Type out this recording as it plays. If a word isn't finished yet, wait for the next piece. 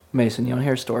Mason, you want to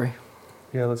hear a story?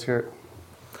 Yeah, let's hear it.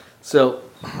 So,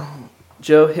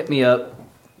 Joe hit me up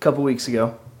a couple weeks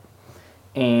ago,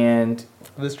 and...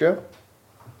 This Joe?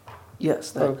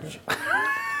 Yes, that...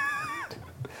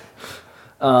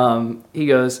 Okay. He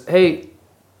goes, hey,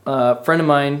 a friend of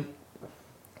mine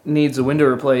needs a window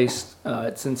replaced.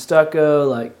 It's in stucco,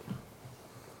 like,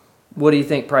 what do you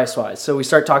think price-wise? So we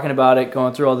start talking about it,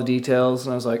 going through all the details,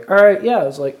 and I was like, all right, yeah. I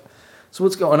was like, so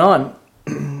what's going on?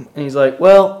 And he's like,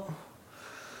 well,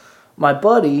 my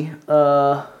buddy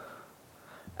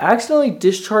accidentally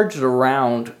discharged a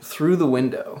round through the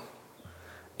window,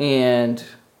 and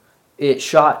it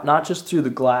shot not just through the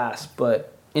glass,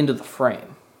 but into the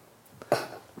frame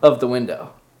of the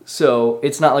window. So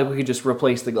it's not like we could just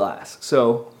replace the glass.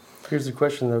 So here's the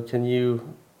question though: Can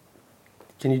you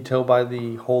tell by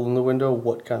the hole in the window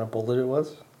what kind of bullet it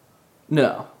was?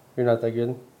 No. You're not that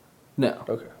good? No.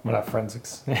 Okay. We're not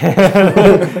forensics.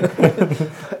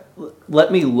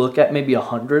 Let me look at maybe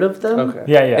 100 of them. Okay.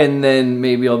 Yeah. And then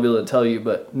maybe I'll be able to tell you,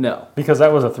 but no. Because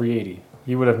that was a 380.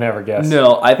 You would have never guessed.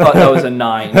 No, I thought that was a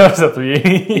 9. That was a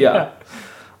 380. Yeah.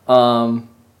 I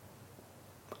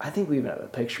think we even have a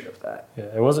picture of that.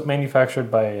 Yeah, it wasn't manufactured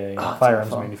by a it's firearms on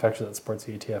the phone. manufacturer that supports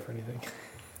the ATF or anything.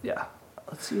 Yeah.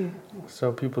 Let's see.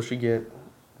 So people should get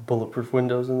bulletproof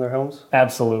windows in their homes?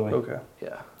 Absolutely. Okay.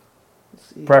 Yeah.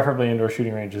 Let's see. Preferably indoor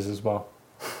shooting ranges as well.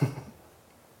 I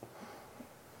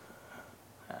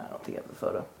don't think I have the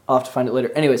photo. I'll have to find it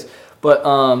later. Anyways, but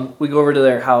we go over to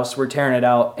their house. We're tearing it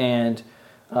out, and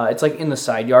it's like in the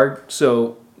side yard.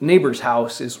 So neighbor's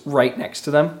house is right next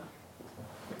to them.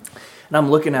 And I'm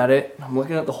looking at it. I'm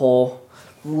looking at the hole.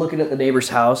 I'm looking at the neighbor's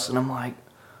house, and I'm like,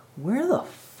 where the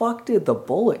fuck did the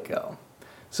bullet go?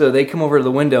 So they come over to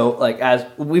the window, like as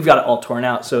we've got it all torn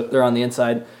out, so they're on the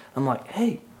inside. I'm like,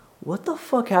 hey, what the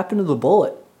fuck happened to the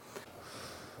bullet?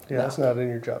 Yeah, that's not in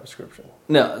your job description.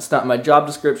 No, it's not my job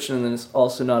description, and then it's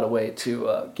also not a way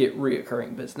to get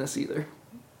reoccurring business either.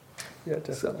 Yeah,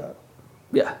 definitely not.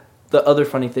 Yeah. The other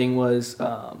funny thing was,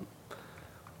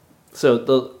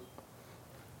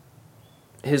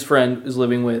 his friend is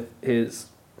living with his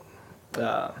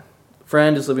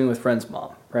friend's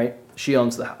mom, right? She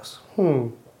owns the house.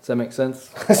 Does that make sense?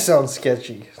 That sounds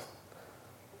sketchy.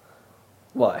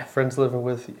 Why? Friends living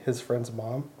with his friend's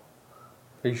mom?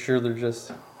 Are you sure they're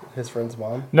just his friend's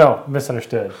mom? No,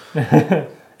 misunderstood.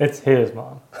 It's his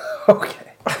mom.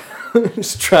 Okay.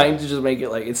 Just trying to just make it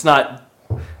like it's not.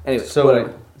 Anyway,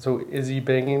 So is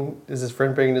his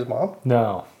friend banging his mom?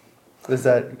 No. Is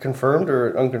that confirmed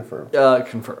or unconfirmed?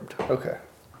 Confirmed. Okay.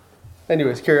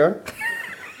 Anyways, carry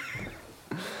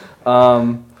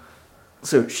on.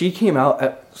 So she came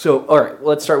out. All right,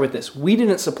 let's start with this. We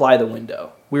didn't supply the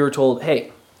window. We were told,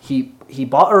 hey, he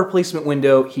bought a replacement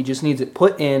window. He just needs it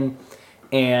put in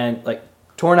and like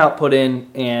torn out, put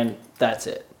in, and that's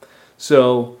it.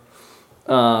 So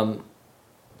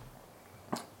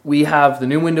we have the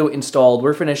new window installed.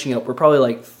 We're finishing up. We're probably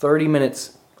like 30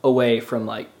 minutes away from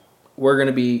like we're going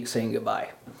to be saying goodbye.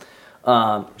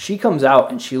 She comes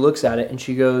out and she looks at it and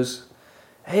she goes,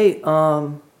 hey,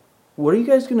 what are you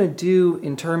guys going to do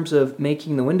in terms of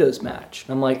making the windows match?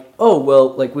 And I'm like, oh,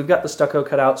 well, like we've got the stucco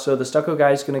cut out. So the stucco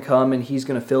guy's going to come and he's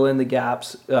going to fill in the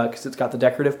gaps because it's got the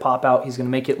decorative pop out. He's going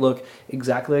to make it look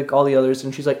exactly like all the others.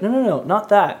 And she's like, no, not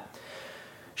that.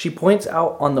 She points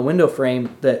out on the window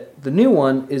frame that the new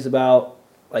one is about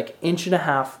like 1.5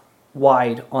 inches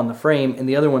wide on the frame. And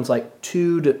the other one's like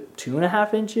 2 to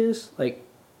 2.5 inches, like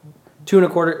 2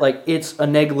 1/4. Like it's a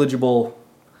negligible,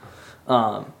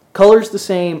 color's the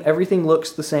same, everything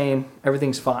looks the same,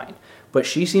 everything's fine. But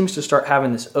she seems to start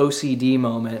having this OCD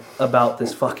moment about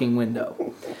this fucking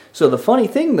window. So the funny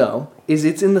thing though, is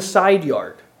it's in the side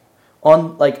yard,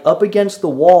 on like up against the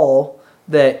wall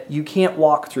that you can't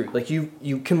walk through. Like you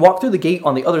can walk through the gate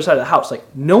on the other side of the house. Like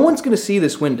no one's gonna see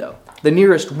this window. The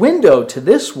nearest window to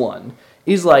this one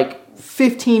is like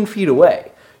 15 feet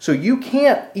away. So you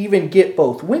can't even get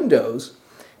both windows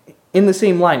in the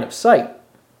same line of sight.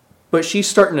 But she's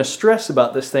starting to stress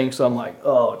about this thing, so I'm like,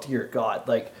 oh, dear God.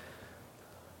 Like,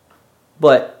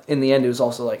 but in the end, it was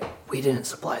also like, we didn't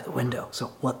supply the window, so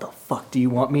what the fuck do you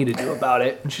want me to do about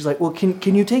it? And she's like, well,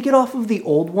 can you take it off of the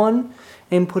old one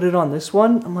and put it on this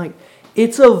one? I'm like,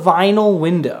 it's a vinyl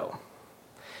window.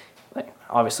 Like,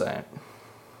 obviously, I didn't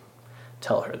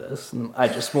tell her this. And I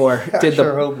just more did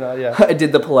hope not, yeah. I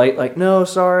did the polite, like, no,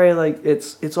 sorry, like,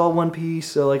 it's all one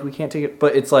piece, so, like, we can't take it.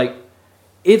 But it's like,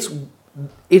 it's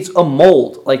a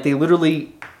mold. Like they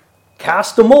literally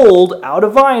cast a mold out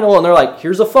of vinyl and they're like,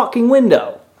 here's a fucking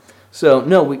window. So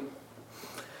no,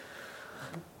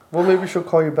 Well, maybe she'll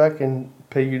call you back and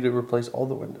pay you to replace all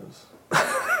the windows.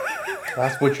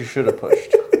 That's what you should have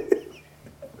pushed.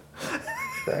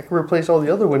 I can replace all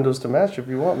the other windows to match if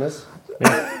you want, miss.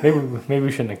 Maybe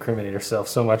we shouldn't incriminate ourselves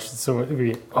so much. So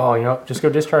just go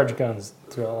discharge guns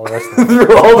through all the rest of them.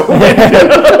 Through all the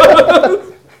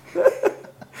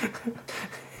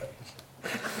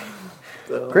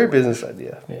windows. Great business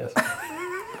idea. Yes.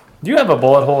 Do you have a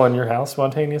bullet hole in your house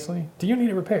spontaneously? Do you need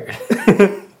it repaired?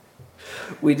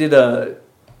 We did a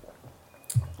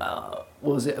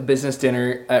a business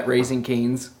dinner at Raising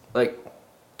Cane's like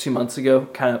 2 months ago,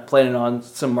 kind of planning on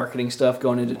some marketing stuff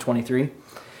going into 23.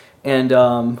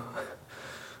 And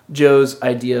Joe's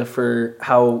idea for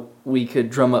how we could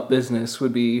drum up business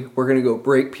would be we're going to go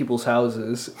break people's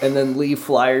houses and then leave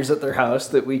flyers at their house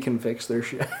that we can fix their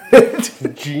shit.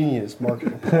 Genius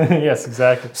marketing. Yes,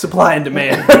 exactly. Supply and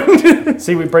demand.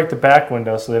 See, we break the back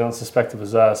window so they don't suspect it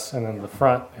was us, and then the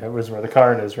front, it was where the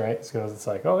card is, right? So it's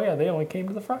like, oh yeah, they only came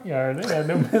to the front yard. They had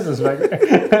no business back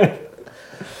there.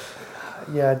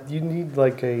 Yeah, you need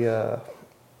like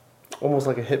almost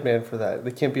like a hitman for that.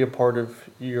 They can't be a part of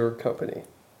your company. It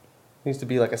needs to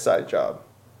be like a side job.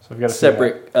 So we've got to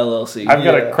Separate LLC. I've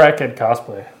got a crackhead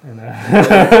cosplay.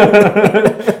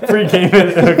 Pre-game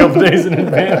it a couple days in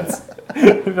advance.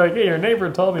 Like, hey, your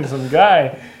neighbor told me some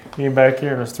guy came back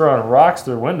here and was throwing rocks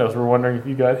through windows. We're wondering if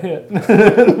you got hit.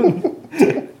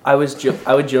 I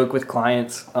would joke with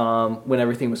clients when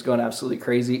everything was going absolutely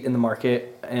crazy in the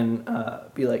market and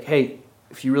be like, hey,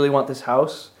 if you really want this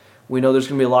house, we know there's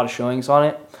going to be a lot of showings on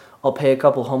it. I'll pay a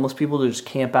couple homeless people to just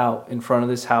camp out in front of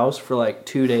this house for like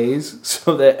 2 days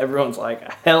so that everyone's like,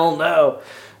 hell no.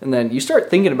 And then you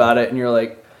start thinking about it and you're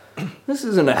like, this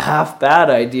isn't a half bad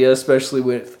idea, especially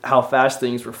with how fast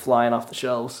things were flying off the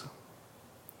shelves.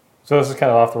 So this is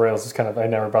kind of off the rails. I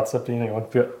never brought this up to anyone.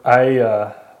 But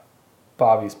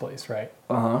Bobby's place, right?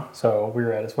 Uh-huh. So we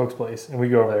were at his folks' place and we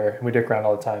go over there and we dick around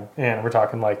all the time. And we're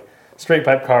talking like straight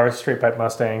pipe cars, straight pipe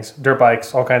Mustangs, dirt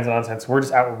bikes, all kinds of nonsense. We're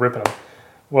just out ripping them.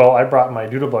 Well, I brought my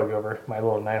Doodlebug over, my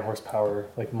little 9 horsepower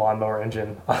like lawnmower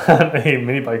engine on a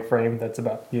mini bike frame that's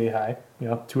about yay high,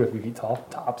 2 or 3 feet tall,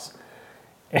 tops.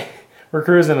 And we're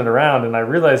cruising it around, and I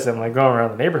realized that when I go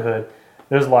around the neighborhood,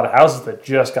 there's a lot of houses that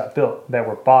just got built that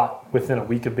were bought within a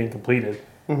week of being completed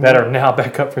that are now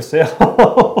back up for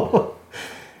sale.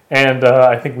 And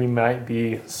I think we might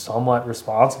be somewhat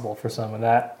responsible for some of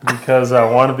that because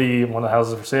one of the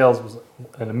houses for sales was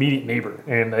an immediate neighbor,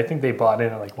 and I think they bought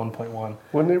in at like 1.1.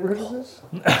 What neighborhood is this?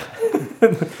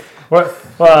 Well,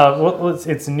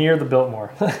 it's near the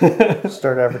Biltmore.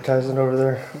 Start advertising over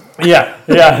there. Yeah,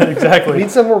 exactly. Need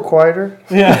somewhere quieter?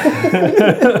 Yeah.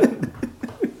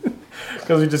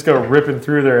 Because we just go ripping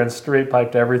through there and straight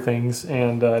piped everything's,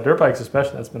 and dirt bikes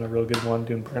especially, that's been a real good one,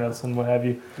 doing burnouts and what have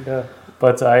you. Yeah.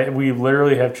 But we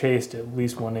literally have chased at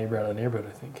least one neighbor out of the neighborhood,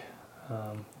 I think.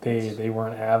 They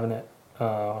weren't having it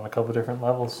on a couple different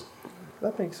levels.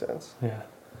 That makes sense. Yeah.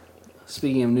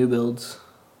 Speaking of new builds.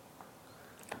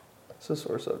 It's a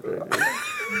sore subject.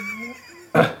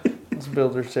 This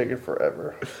builder's taking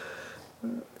forever.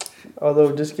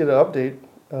 Although, just get an update.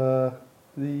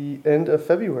 The end of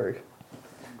February.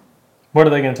 What are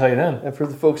they going to tell you then? And for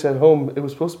the folks at home, it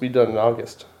was supposed to be done in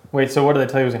August. Wait, so what do they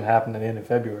tell you was going to happen at the end of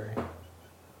February?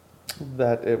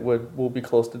 That it will be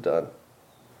close to done.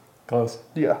 Close.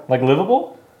 Yeah. Like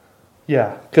livable?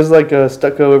 Yeah, because like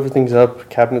stucco, everything's up.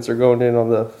 Cabinets are going in on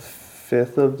the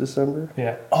 5th of December.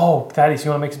 Yeah. Oh, Thaddeus,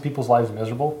 you want to make some people's lives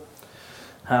miserable?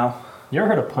 How? You ever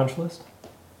heard of punch list?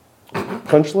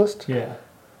 Punch list? Yeah.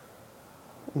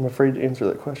 I'm afraid to answer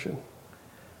that question.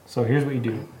 So here's what you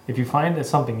do. If you find that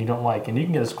something you don't like, and you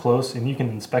can get as close and you can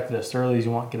inspect it as thoroughly as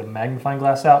you want, get a magnifying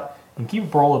glass out, and keep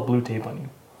a roll of blue tape on you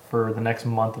for the next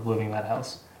month of living in that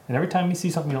house. And every time you see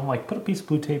something you don't like, put a piece of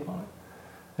blue tape on it.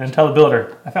 And tell the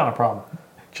builder, I found a problem.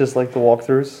 Just like the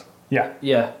walkthroughs? Yeah.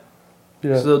 Yeah.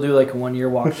 Yeah. So they'll do like a 1-year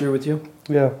walkthrough with you?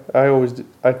 Yeah, I always do.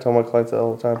 I tell my clients that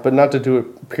all the time. But not to do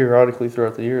it periodically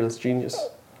throughout the year. That's genius.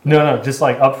 No, just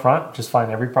like up front, just find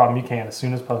every problem you can as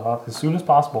soon as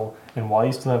possible. And while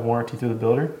you still have warranty through the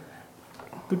builder,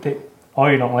 blue tape. Oh,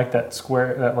 you don't like that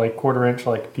square, that like 1/4 inch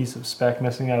like piece of spec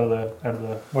missing out of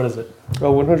the what is it?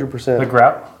 Oh, 100%. The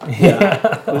grout.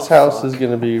 Yeah. This house is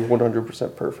going to be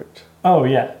 100% perfect. Oh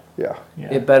yeah. Yeah.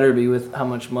 It better be with how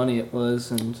much money it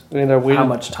was and I waited, how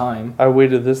much time. I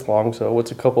waited this long, so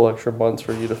what's a couple extra months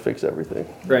for you to fix everything?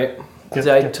 Right. Did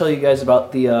I tell you guys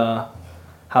about the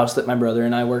house that my brother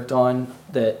and I worked on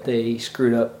that they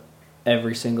screwed up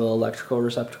every single electrical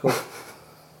receptacle?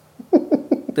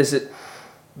 This is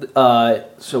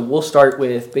so we'll start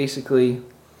with basically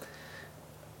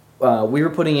we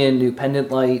were putting in new pendant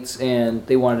lights and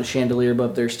they wanted a chandelier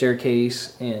above their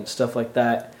staircase and stuff like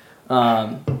that.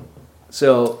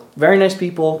 So very nice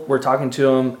people. We're talking to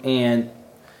them and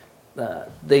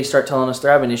they start telling us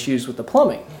they're having issues with the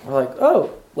plumbing. We're like,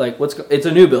 oh, like it's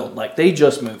a new build. Like they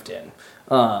just moved in.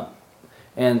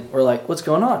 And we're like, what's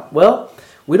going on? Well,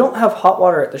 we don't have hot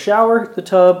water at the shower, the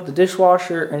tub, the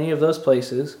dishwasher, any of those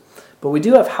places. But we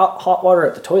do have hot water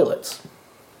at the toilets.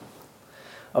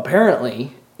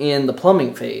 Apparently, in the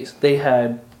plumbing phase, they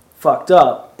had fucked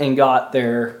up and got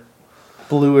their...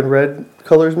 Blue and red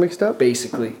colors mixed up?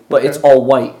 Basically. But it's all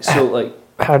white. So, like...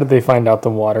 How did they find out the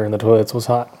water in the toilets was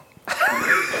hot?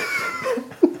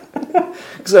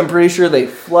 Because I'm pretty sure they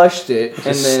flushed it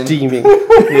and then... Steaming.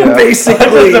 Yeah. Basically. I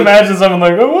just imagine someone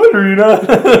like, I wonder, you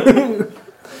know?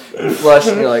 You flush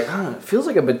and you're like, it feels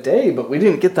like a bidet, but we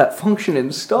didn't get that function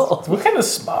installed. What kind of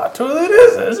spa toilet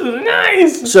is this? This is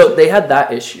nice. So they had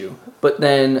that issue. But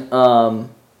then, I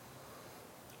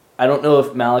don't know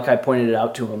if Malachi pointed it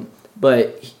out to him,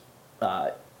 but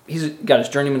he's got his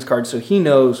journeyman's card, so he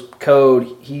knows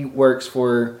code. He works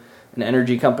for an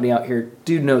energy company out here.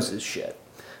 Dude knows his shit.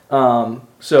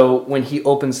 So when he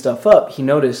opened stuff up, he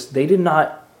noticed they did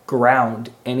not ground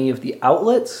any of the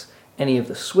outlets, any of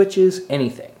the switches,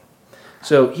 anything.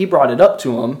 So he brought it up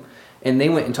to him, and they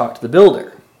went and talked to the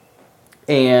builder.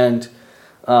 And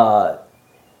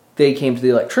they came to the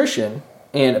electrician,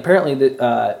 and apparently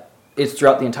it's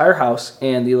throughout the entire house,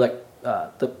 and the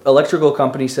electrical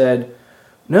company said,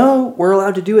 no, we're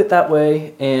allowed to do it that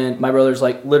way. And my brother's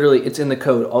like, literally, it's in the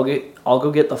code. I'll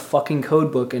go get the fucking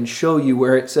code book and show you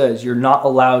where it says you're not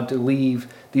allowed to leave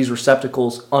these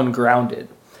receptacles ungrounded.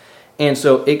 And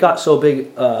so it got so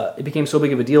big, it became so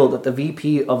big of a deal that the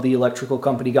VP of the electrical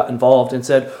company got involved and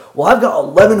said, well, I've got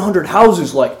 1,100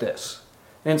 houses like this.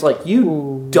 And it's like,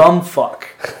 you dumb fuck.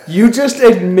 You just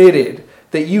admitted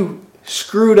that you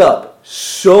screwed up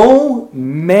so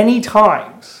many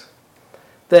times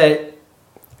that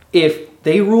if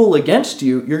they rule against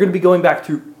you, you're going to be going back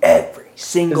through every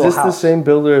single house. Is this the same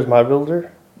builder as my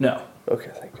builder? No. Okay,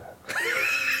 thank God.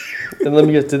 And let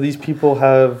me guess, did these people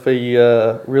have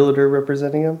a realtor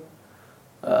representing them?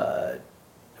 It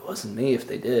wasn't me if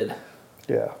they did.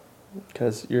 Yeah,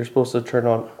 because you're supposed to turn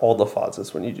on all the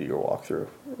faucets when you do your walkthrough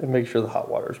and make sure the hot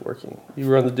water is working.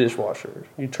 You run the dishwasher.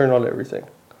 You turn on everything.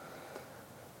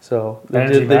 So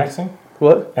Energy maxing?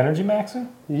 What? Energy maxing?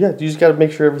 Yeah, you just got to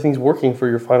make sure everything's working for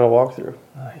your final walkthrough.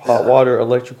 Nice. Hot water,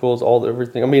 electricals,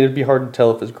 everything. I mean, it'd be hard to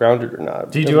tell if it's grounded or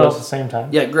not. Do you do it all at the same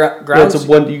time? Yeah, Yeah, grounds. it's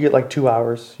you get like 2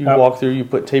 hours. You walk through, you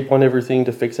put tape on everything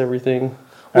to fix everything.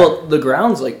 Well, the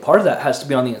grounds, like, part of that has to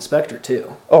be on the inspector,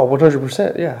 too. Oh,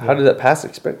 100%. Yeah. How did that pass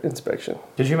inspection?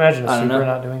 Did you imagine I a don't super know.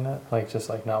 not doing that? Like, just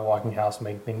like not walking house,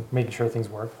 making sure things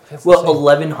work? That's Well, insane.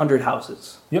 1,100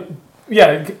 houses. Yep.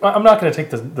 Yeah, I'm not going to take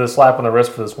the slap on the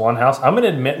wrist for this one house. I'm going to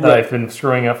admit that Right. I've been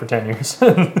screwing up for 10 years.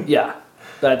 Yeah,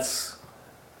 that's...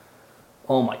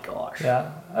 Oh, my gosh.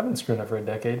 Yeah, I've been screwing up for a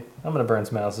decade. I'm going to burn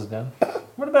some houses down.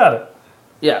 What about it?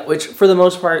 Yeah, which, for the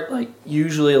most part, like,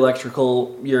 usually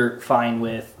electrical, you're fine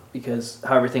with, because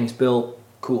how everything's built,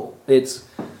 cool. It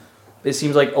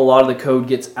seems like a lot of the code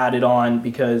gets added on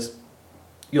because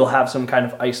you'll have some kind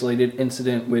of isolated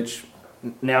incident which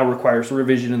now requires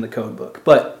revision in the code book.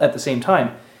 But at the same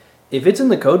time, if it's in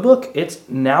the code book, it's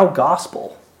now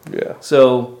gospel. Yeah.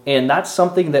 So, and that's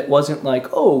something that wasn't like,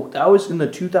 oh, that was in the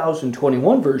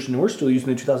 2021 version, and we're still using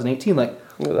the 2018.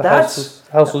 Like, The that's...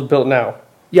 house was built now.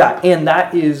 Yeah, and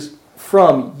that is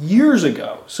from years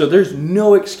ago. So there's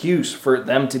no excuse for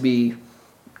them to be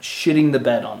shitting the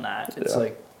bed on that. It's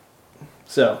like...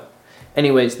 So,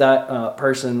 anyways, that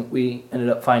person, we ended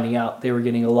up finding out they were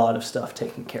getting a lot of stuff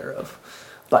taken care of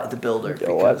by the builder.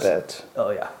 Oh, I bet. Oh,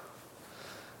 yeah.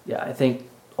 Yeah, I think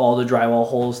all the drywall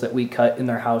holes that we cut in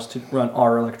their house to run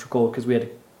our electrical, because we had to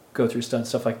go through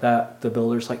stuff like that, the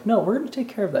builder's like, no, we're going to take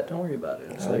care of that. Don't worry about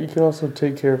it. It's You like, can also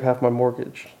take care of half my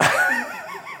mortgage.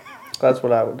 That's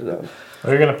what I would have done.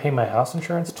 Are you going to pay my house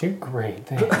insurance too? Great,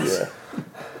 thanks. Yeah.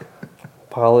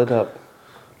 Pile it up.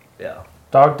 yeah.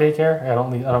 Dog daycare? I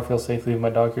don't feel safe leaving my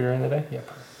dog here during the day. Yep.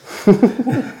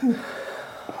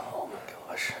 Oh my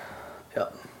gosh.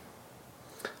 Yep.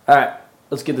 All right,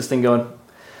 let's get this thing going.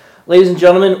 Ladies and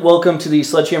gentlemen, welcome to the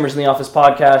Sledgehammers in the Office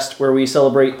podcast, where we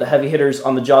celebrate the heavy hitters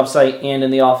on the job site and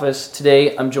in the office.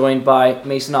 Today, I'm joined by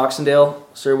Mason Oxendale.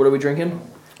 Sir, what are we drinking?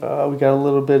 We got a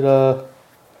little bit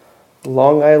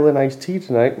Long Island iced tea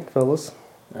tonight, fellas.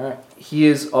 All right. He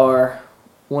is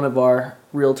one of our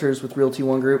realtors with Realty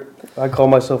One Group. I call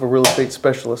myself a real estate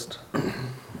specialist.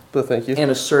 But thank you. And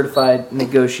a certified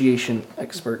negotiation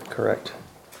expert, Correct.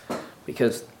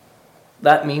 because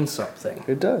that means something.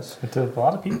 It does. To a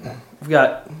lot of people. We've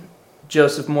got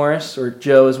Joseph Morris, or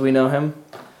Joe as we know him,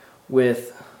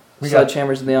 with We got-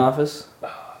 Sledgehammers in the Office.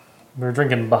 We were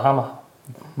drinking Bahama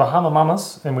Bahama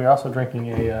Mamas, and we're also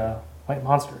drinking a White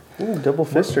Monster. Ooh, double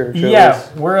fister. Yeah,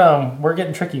 we're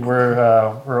getting tricky.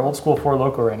 We're old school Four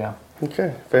Loko right now.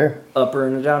 Okay, fair. Upper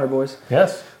and a downer, boys.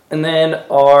 Yes. And then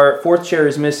our fourth chair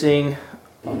is missing.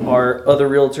 Our other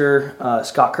realtor,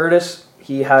 Scott Curtis,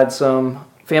 he had some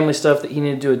family stuff that he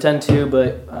needed to attend to,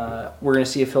 but we're going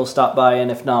to see if he'll stop by, and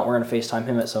if not, we're going to FaceTime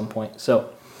him at some point. So,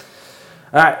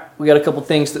 all right, we got a couple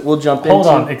things that we'll jump into. Hold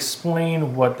on,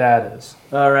 explain what that is.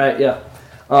 All right, yeah.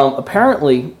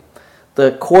 Apparently,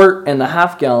 the quart and the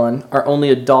half gallon are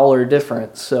only $1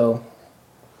 difference, so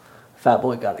Fat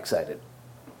Boy got excited.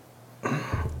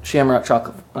 Shamrock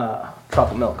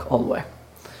chocolate milk all the way.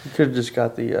 You could have just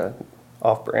got the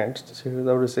off-brand too.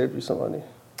 That would have saved you some money.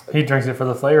 He drinks it for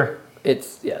the flavor.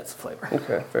 It's a flavor.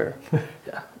 Okay, fair.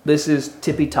 Yeah, this is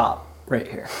tippy top right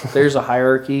here. There's a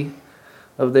hierarchy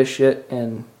of this shit,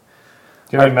 and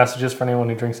Do you have any messages for anyone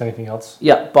who drinks anything else?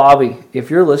 yeah, Bobby, if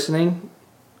you're listening,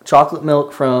 chocolate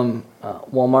milk from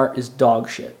Walmart is dog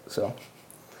shit. So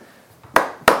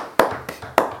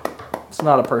it's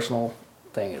not a personal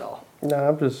thing at all.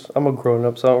 Nah, I'm a grown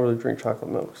up, so I don't really drink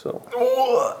chocolate milk. So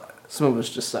Some of us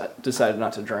just decided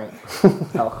not to drink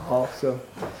alcohol. So,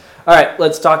 all right,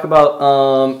 let's talk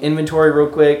about inventory real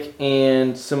quick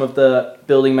and some of the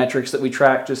building metrics that we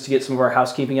track just to get some of our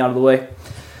housekeeping out of the way.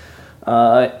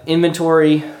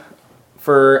 Inventory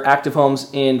for active homes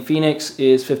in Phoenix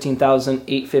is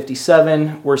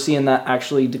 15,857. We're seeing that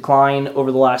actually decline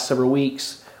over the last several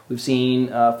weeks. We've seen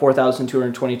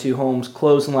 4,222 homes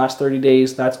close in the last 30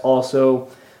 days. That's also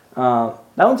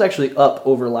that one's actually up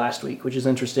over last week, which is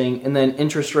interesting. And then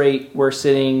interest rate, we're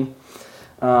sitting,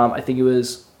 I think it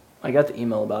was, I got the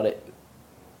email about it.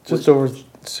 just over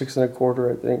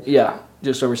 6.25, I think. Yeah,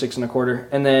 just over 6.25.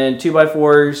 And then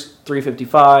 2x4s,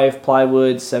 355,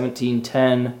 plywood,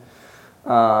 1710.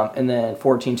 And then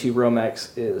 14.2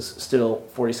 Romex is still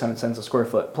 47 cents a square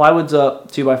foot. Plywood's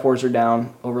up, 2x4s are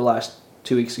down over last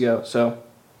 2 weeks ago. So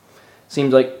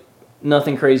seems like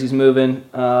nothing crazy's moving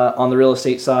on the real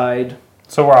estate side.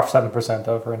 So we're off 7%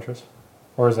 though for interest,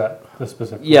 or is that the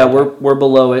specific? Yeah, we're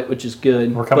below it, which is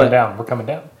good. We're coming but down. We're coming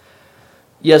down.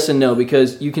 Yes and no,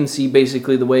 because you can see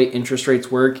basically the way interest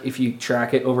rates work. If you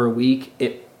track it over a week,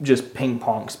 it just ping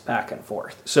pongs back and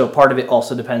forth. So part of it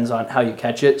also depends on how you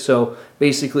catch it. So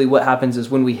basically, what happens is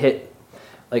when we hit,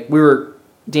 like we were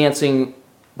dancing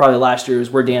probably last year,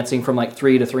 we're dancing from like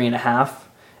 3 to 3.5,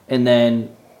 and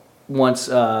then once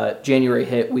January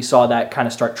hit, we saw that kind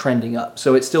of start trending up.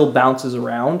 So it still bounces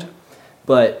around,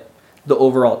 but the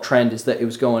overall trend is that it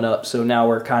was going up. So now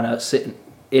we're kind of sitting.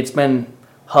 It's been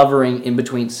hovering in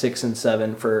between 6 and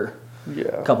 7 for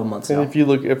a couple months now. And if you're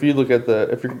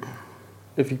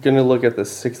gonna look at the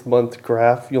 6-month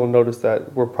graph, you'll notice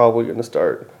that we're probably gonna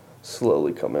start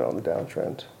slowly coming on the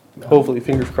downtrend. Hopefully,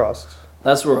 fingers crossed.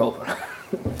 That's what we're hoping.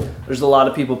 There's a lot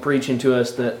of people preaching to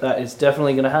us that is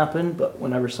definitely going to happen, but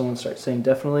whenever someone starts saying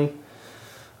definitely,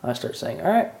 I start saying, all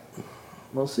right,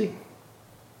 we'll see.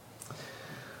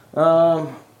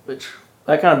 Which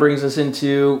that kind of brings us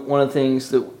into one of the things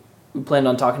that we planned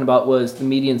on talking about was the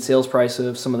median sales price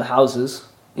of some of the houses,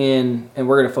 and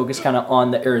we're going to focus kind of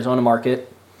on the Arizona market.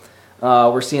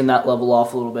 We're seeing that level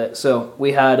off a little bit. So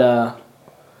we had,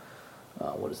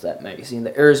 what is that magazine?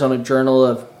 The Arizona Journal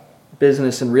of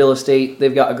Business and Real Estate.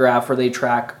 They've got a graph where they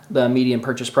track the median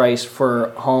purchase price for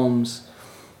homes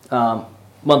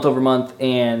month over month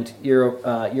and year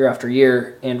after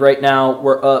year. And right now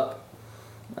we're up,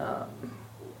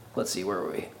 let's see, where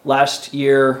were we? Last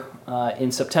year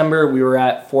in September we were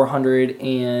at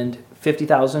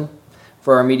 $450,000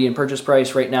 for our median purchase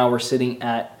price. Right now we're sitting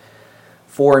at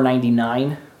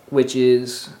 $499,000, which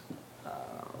is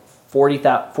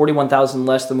 $41,000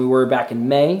 less than we were back in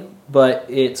May, but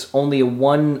it's only a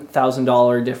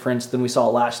 $1,000 difference than we saw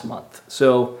last month.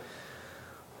 So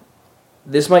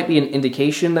this might be an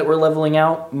indication that we're leveling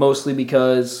out, mostly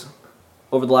because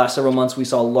over the last several months we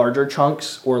saw larger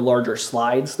chunks or larger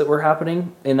slides that were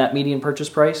happening in that median purchase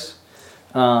price.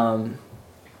 My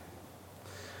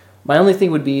only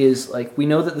thing would be is, like, we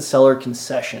know that the seller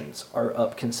concessions are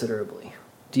up considerably.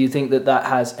 Do you think that that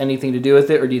has anything to do with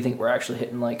it, or do you think we're actually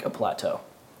hitting like a plateau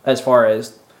as far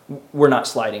as we're not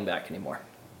sliding back anymore?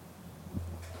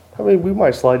 I mean, we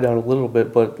might slide down a little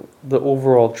bit, but the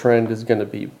overall trend is going to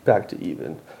be back to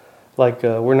even. Like,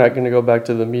 we're not going to go back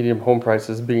to the median home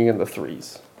prices being in the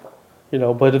 3s,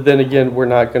 but then again, we're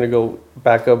not going to go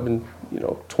back up in,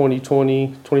 2020,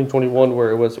 2021,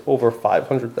 where it was over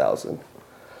 500,000.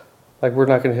 Like, we're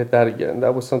not going to hit that again.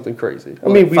 That was something crazy. I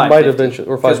mean, we might eventually,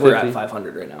 or 550. Because we're at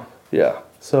 500 right now. Yeah.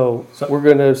 So we're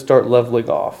going to start leveling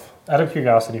off. Out of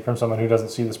curiosity, from someone who doesn't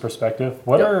see this perspective,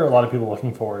 what Yep. are a lot of people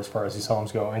looking for as far as these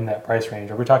homes go in that price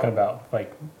range? Are we talking about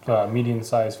like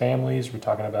median-sized families? Are we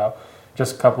talking about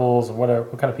just couples? What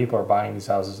kind of people are buying these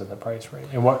houses at that price range?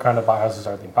 And what kind of houses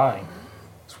are they buying?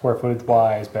 Square footage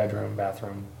wise, bedroom,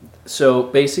 bathroom. So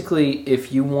basically,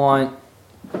 if you want,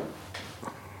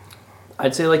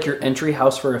 I'd say like your entry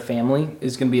house for a family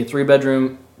is going to be a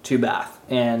 3-bedroom, 2-bath,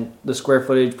 and the square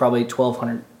footage probably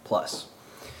 1,200 plus.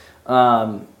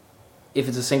 If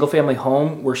it's a single family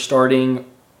home, we're starting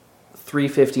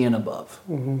 350 and above,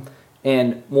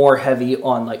 and more heavy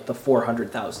on like the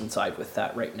 400,000 side with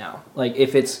that right now. Like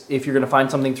if you're going to find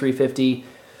something 350,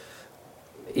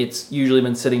 it's usually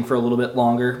been sitting for a little bit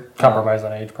longer. Compromise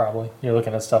on age, probably. You're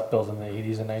looking at stuff built in the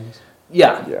 80s and 90s.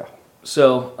 Yeah. Yeah.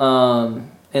 So,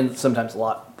 and sometimes a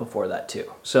lot before that too.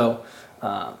 So,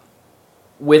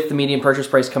 with the median purchase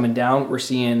price coming down, we're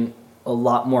seeing a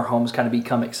lot more homes kind of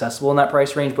become accessible in that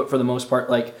price range. But for the most part,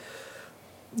 like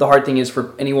the hard thing is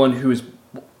for anyone who's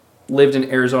lived in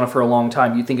Arizona for a long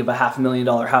time, you think of a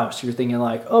 $500,000 house, you're thinking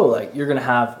like, oh, like you're going to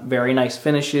have very nice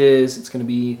finishes. It's going to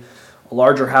be a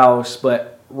larger house.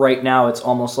 But right now it's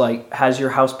almost like, has your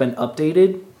house been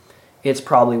updated? It's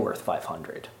probably worth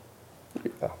 500.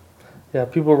 Yeah,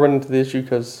 people run into the issue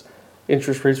because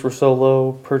interest rates were so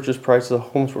low, purchase prices of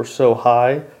homes were so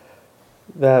high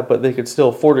but they could still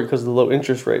afford it because of the low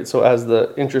interest rate. So as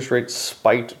the interest rate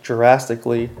spiked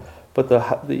drastically, but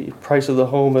the price of the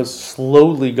home has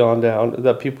slowly gone down,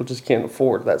 that people just can't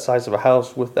afford that size of a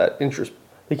house with that interest.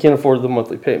 They can't afford the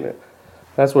monthly payment.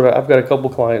 That's what I've got a couple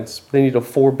clients. They need a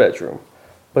 4-bedroom,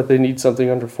 but they need something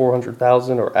under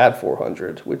 400,000 or at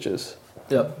 400, which is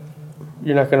Yep.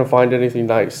 you're not going to find anything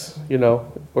nice,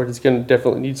 or it's going to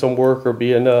definitely need some work or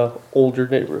be in a older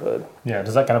neighborhood. Yeah,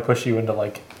 does that kind of push you into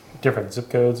like different zip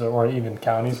codes or even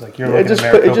counties? Like you're It looking just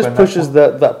at Maricopa it just and pushes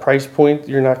that price point.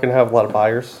 You're not going to have a lot of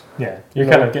buyers. Yeah, you're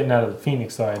kind of getting out of the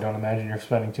Phoenix, though. I don't imagine you're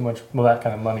spending too much, that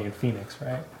kind of money in Phoenix,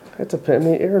 right? It depends. I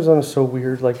mean, Arizona's so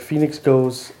weird. Like Phoenix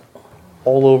goes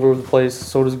all over the place.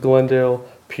 So does Glendale,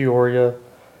 Peoria.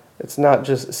 It's not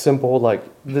just simple like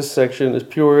this section is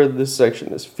Peoria, this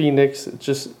section is Phoenix.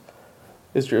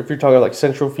 If you're talking like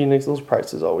Central Phoenix, those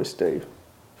prices always stay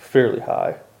fairly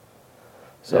high.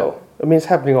 So I mean, it's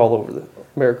happening all over the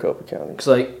Maricopa County. It's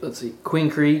like, let's see, Queen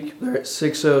Creek, they're at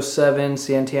 607,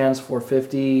 Santan's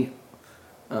 450,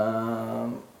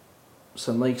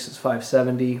 Sun Lakes is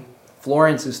 570,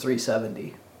 Florence is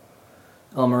 370,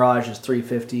 El Mirage is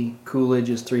 350, Coolidge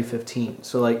is 315.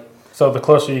 So like, So the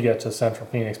closer you get to Central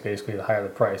Phoenix, basically, the higher the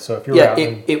price. So if you're yeah, out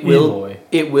in it Eloy,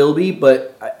 will be,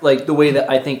 but like the way that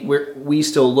I think we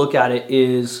still look at it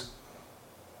is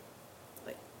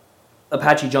like,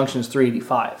 Apache Junction is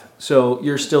 385. So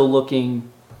you're still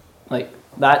looking like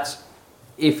that's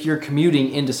if you're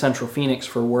commuting into Central Phoenix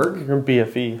for work. You're in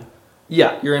BFE.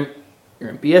 Yeah, you're in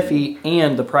BFE,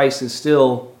 and the price is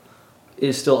still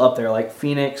up there. Like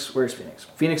Phoenix, where's Phoenix?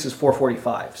 Phoenix is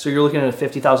 445. So you're looking at a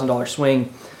 $50,000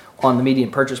 swing on the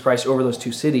median purchase price over those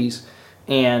two cities,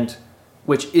 and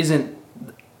which isn't,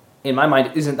 in my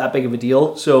mind, isn't that big of a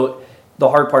deal. So the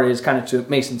hard part is kind of to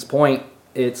Mason's point.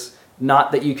 It's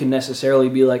not that you can necessarily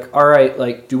be like, all right,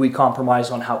 like, do we compromise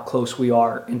on how close we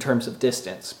are in terms of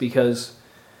distance? Because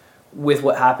with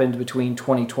what happened between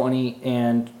 2020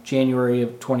 and January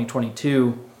of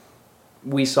 2022,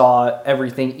 we saw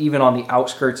everything, even on the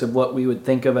outskirts of what we would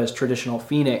think of as traditional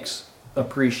Phoenix,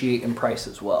 appreciate in price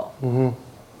as well. Mm-hmm.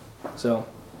 So,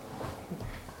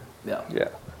 yeah. Yeah.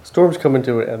 Storm's coming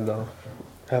to an end, though.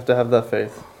 Have to have that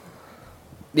faith.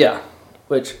 Yeah,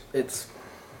 which it's,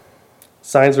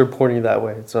 Signs are pointing that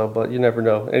way, but you never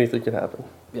know. Anything can happen.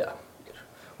 yeah.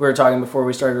 We were talking before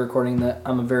we started recording that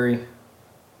I'm a very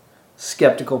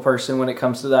skeptical person when it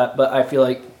comes to that, but I feel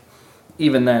like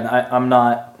even then, I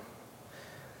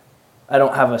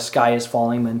don't have a sky is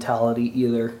falling mentality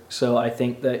either. So I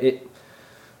think that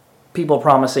people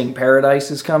promising paradise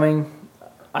is coming,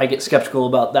 I get skeptical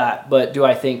about that. But do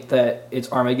I think that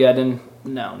it's Armageddon?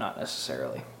 No, not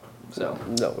necessarily. So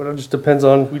No, it just depends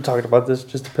on, we talked about this,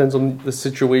 just depends on the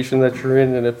situation that you're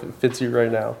in and if it fits you right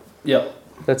now. Yep.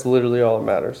 That's literally all that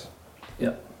matters.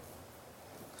 Yep.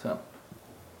 So.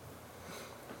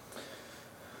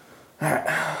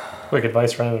 quick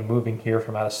advice for anyone moving here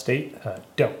from out of state: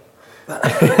 don't.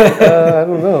 I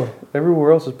don't know.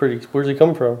 Everywhere else is pretty. Where's he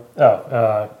come from?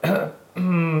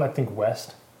 I think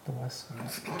west. The West.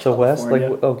 The West, like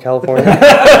California. California.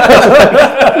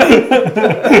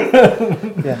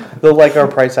 Yeah, they're like our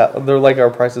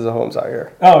prices of homes out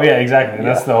here. Oh yeah, exactly. And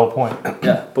that's Yeah. the whole point.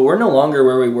 Yeah, but we're no longer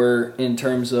where we were in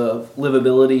terms of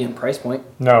livability and price point.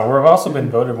 No, we've also been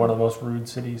voted one of the most rude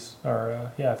cities,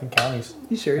 or I think counties You in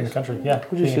the serious? country. Yeah.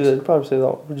 Would you see Phoenix. that? Probably say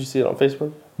that. Would you see it on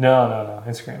Facebook? No,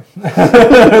 Instagram.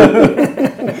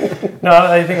 No,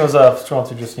 I think it was scrolling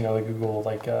through just the Google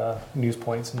news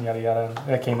points and yada yada, and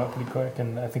that came up pretty quick.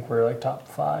 And I think we're like top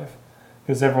 5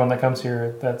 because everyone that comes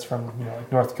here that's from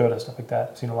like North Dakota, stuff like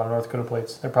that. Seen a lot of North Dakota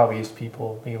plates. They're probably used to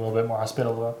people being a little bit more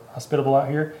hospitable out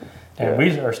here, and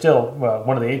we are still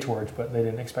one of the H words, but they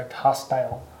didn't expect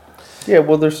hostile. Yeah,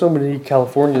 well, there's so many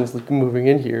Californians moving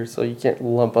in here, so you can't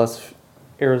lump us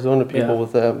Arizona people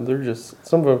with them. They're just,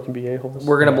 some of them can be a-holes.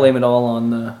 We're going to blame it all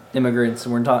on the immigrants,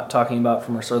 and we're not talking about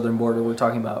from our southern border. We're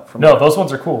talking about from... No, those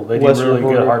ones are cool. They do Western really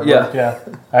border. good hard work. Yeah,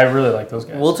 I really like those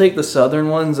guys. We'll take the southern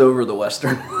ones over the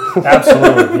western.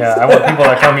 Absolutely, yeah. I want people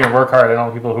that come here and work hard. I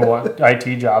don't want people who want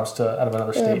IT jobs out of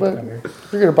another state to but come here. if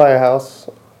you're going to buy a house,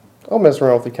 I'll mess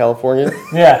around with the California.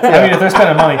 Yeah, I mean, if they're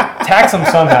spending money, tax them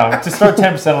somehow. Just throw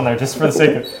 10% on there, just for the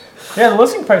sake of. Yeah, the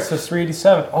listing price is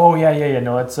 $387. Oh yeah.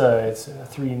 No, it's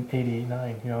 $389.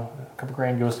 A couple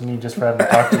grand goes to me just for having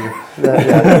to talk to you.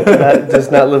 That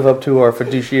does not live up to our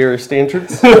fiduciary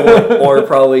standards. or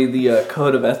probably the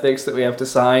code of ethics that we have to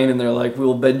sign, and they're like,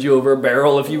 we'll bend you over a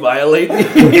barrel if you violate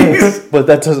these. But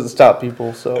that doesn't stop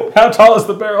people. So How tall is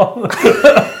the barrel?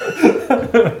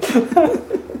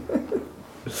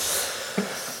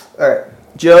 All right,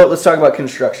 Joe, let's talk about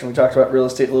construction. We talked about real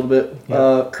estate a little bit.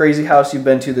 Yeah. Crazy house you've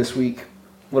been to this week.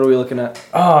 What are we looking at?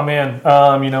 Oh man,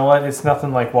 you know what? It's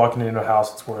nothing like walking into a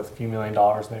house that's worth a few $1 million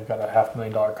and they've got a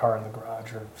 $500,000 car in the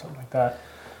garage or something like that.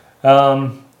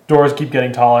 Doors keep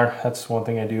getting taller. That's one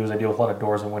thing I do is I deal with a lot of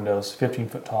doors and windows.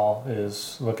 15-foot tall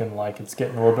is looking like it's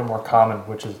getting a little bit more common,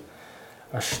 which is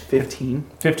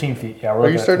 15. 15 feet. Yeah, are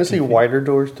you starting to see wider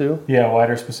doors too? Yeah,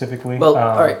 wider specifically. Well,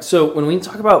 all right. So when we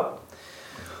talk about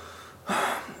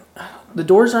the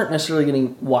doors aren't necessarily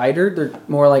getting wider; they're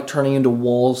more like turning into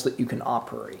walls that you can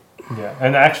operate. Yeah,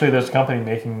 and actually, there's a company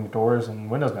making doors and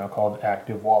windows now called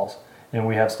Active Walls, and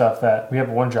we have stuff that we have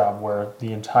one job where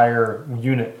the entire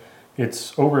unit,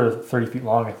 it's over 30 feet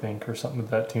long, I think, or something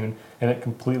with that tune, and it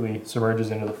completely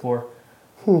submerges into the floor.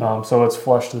 So it's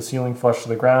flush to the ceiling, flush to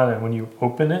the ground, and when you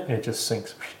open it, it just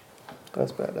sinks.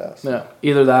 That's badass. Yeah,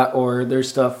 either that or there's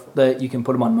stuff that you can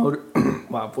put them on motor.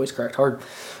 Wow, voice cracked hard.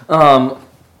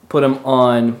 Put them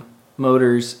on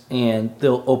motors and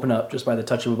they'll open up just by the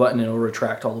touch of a button and it'll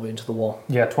retract all the way into the wall.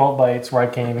 Yeah, 12 by 8s where I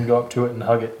can't even go up to it and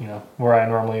hug it, where I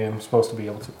normally am supposed to be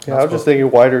able to. Yeah, I was just thinking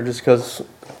wider just because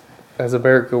as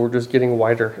America, we're just getting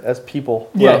wider as people.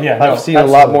 Yeah, I've seen a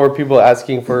lot more people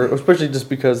asking for, especially just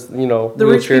because, The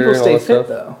rich people stay fit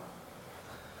though.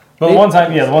 But the ones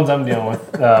I'm dealing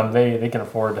with, they can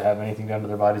afford to have anything done to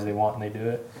their bodies they want, and they do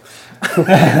it.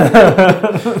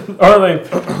 Or they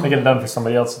get it done for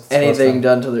somebody else. Anything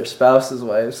done to their spouse's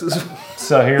wives.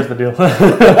 So here's the deal.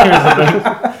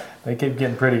 They keep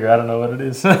getting prettier. I don't know what it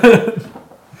is.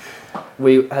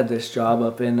 We had this job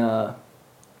up in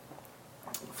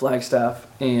Flagstaff,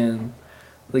 and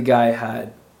the guy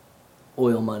had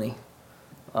oil money.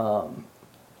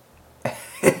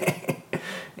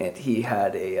 And he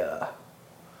had a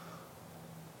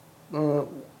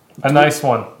nice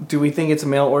one. do we think it's a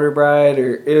mail order bride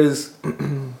or is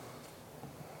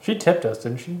She tipped us,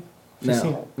 didn't she?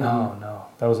 No. No.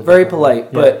 That was very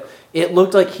polite, but it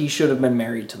looked like he should have been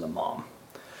married to the mom.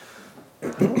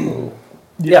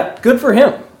 Yeah, good for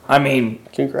him. I mean,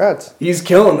 Congrats. he's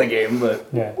killing the game, but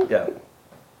yeah.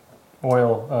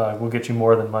 Oil will get you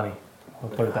more than money.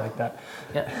 We'll put it like that.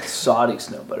 yeah,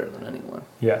 Saudis know better than anyone.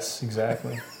 Yes,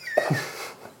 exactly.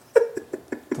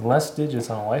 The less digits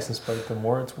on a license plate, the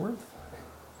more it's worth.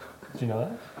 Did you know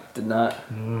that? Did not.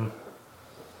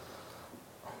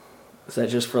 Is that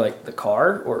just for like the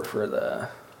car or for the?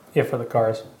 Yeah, for the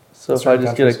cars. So if I Certain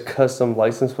just get a countries. custom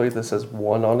license plate that says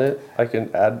 1 on it, I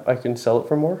can sell it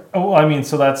for more? Oh, I mean,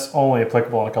 so that's only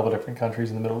applicable in a couple of different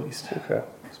countries in the Middle East. Okay.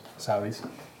 Saudis.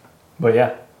 But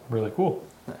yeah, really cool.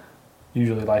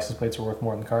 Usually license plates are worth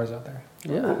more than cars out there.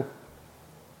 Yeah.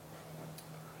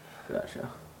 Gotcha.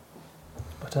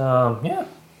 But yeah.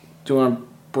 Do you want to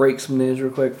break some news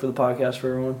real quick for the podcast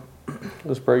for everyone?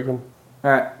 Let's break them.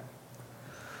 All right.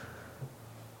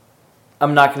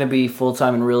 I'm not going to be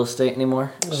full-time in real estate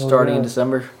anymore, starting in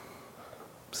December.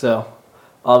 So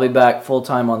I'll be back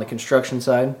full-time on the construction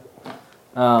side.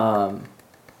 I'm going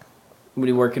to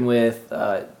be working with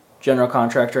general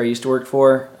contractor I used to work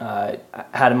for. I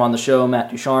had him on the show,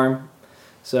 Matt Ducharme.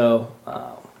 So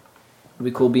it'll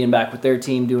be cool being back with their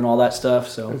team, doing all that stuff.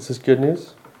 So Is this good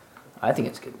news? I think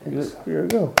it's good news. Here we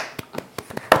go.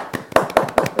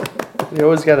 You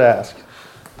always got to ask.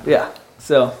 Yeah.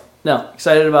 So no,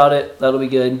 excited about it. That'll be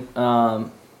good.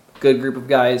 Good group of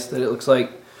guys that it looks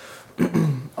like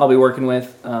I'll be working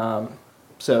with.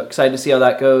 So excited to see how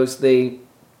that goes.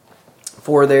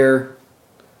 For their,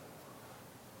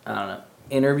 I don't know,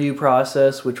 interview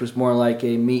process, which was more like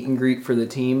a meet and greet for the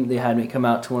team, they had me come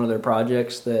out to one of their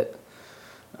projects that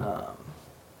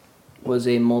was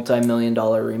a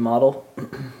multi-million-dollar remodel.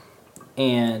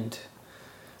 And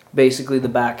basically the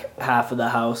back half of the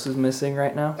house is missing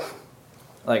right now.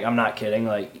 Like, I'm not kidding.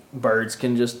 Like, birds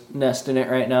can just nest in it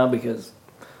right now because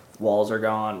walls are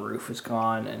gone, roof is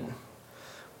gone, and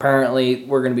apparently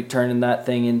we're going to be turning that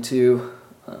thing into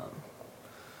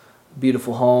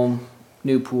beautiful home,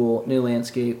 new pool, new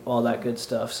landscape, all that good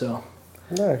stuff. So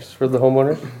Nice. For the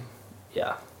homeowners?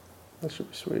 yeah, That should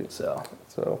be sweet. so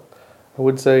So I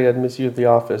would say I'd miss you at the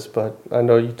office, but I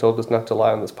know you told us not to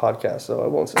lie on this podcast, so I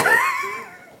won't say that.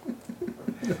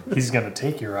 He's gonna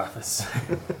take your office.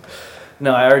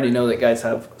 no, I already know that guys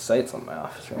have sites on my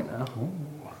office right now.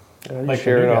 Yeah, you Like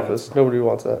share the an new guys. office. Nobody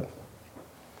wants that.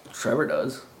 Trevor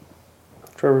does.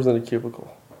 Trevor's in a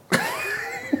cubicle.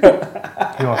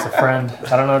 He wants a friend.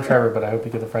 I don't know Trevor, but I hope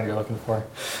you get the friend you're looking for.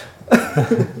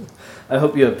 I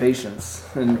hope you have patience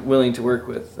and willing to work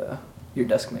with your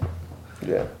desk mate.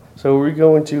 Yeah. So we're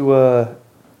going to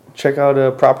check out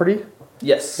a property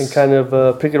Yes. and kind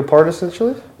of pick it apart,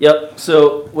 essentially. Yep.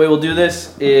 So the way we'll do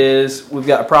this is we've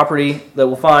got a property that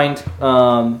we'll find,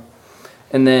 and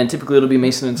then typically it'll be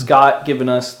Mason and Scott giving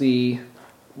us the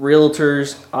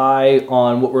realtor's eye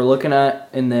on what we're looking at,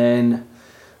 and then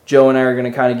Joe and I are going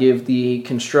to kind of give the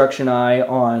construction eye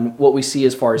on what we see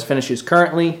as far as finishes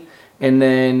currently, and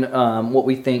then what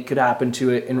we think could happen to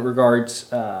it in regards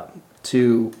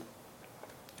to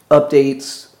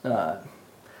updates.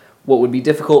 What would be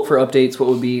difficult for updates, what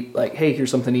would be like, hey, here's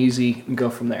something easy, and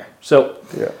go from there. So,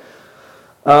 Yeah.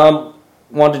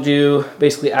 want to do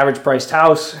basically average priced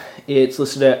house. It's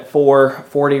listed at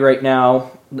 $440 right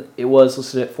now. It was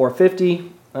listed at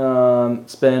 $450.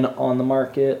 It's been on the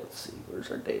market. Let's see, where's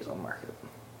our days on market?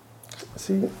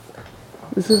 See,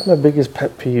 this is my biggest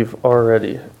pet peeve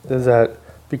already, is that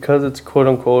because it's quote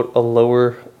unquote a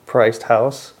lower priced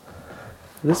house,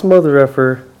 this mother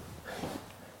effer,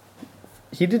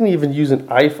 he didn't even use an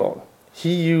iPhone.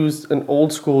 He used an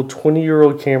old school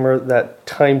 20-year-old camera that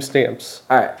timestamps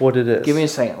All right, what it is. give me a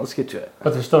second. Let's get to it.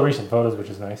 But there's still recent photos, which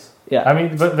is nice. Yeah. I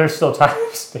mean, but there's still time.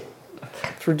 It's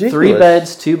ridiculous. 3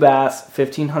 beds, 2 baths,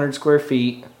 1,500 square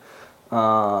feet.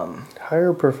 Hire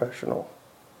a professional.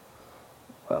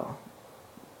 Well,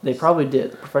 they probably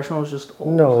did. The professional was just old.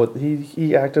 No,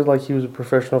 he acted like he was a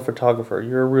professional photographer.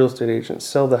 You're a real estate agent.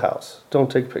 Sell the house. Don't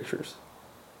take pictures.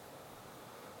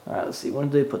 All right, let's see. When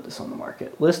did they put this on the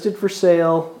market? Listed for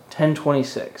sale,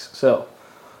 10/26. So,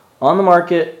 on the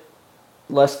market,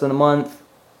 less than a month.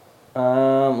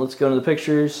 Let's go into the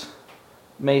pictures.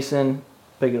 Mason,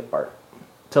 pick it apart.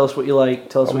 Tell us what you like.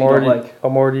 Tell us what you don't like.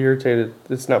 I'm already irritated.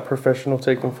 It's not professional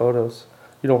taking photos.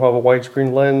 You don't have a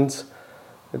widescreen lens.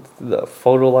 The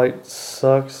photo light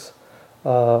sucks.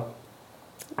 All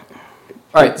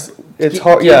right, It's Gi-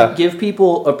 hard. give, Yeah, Give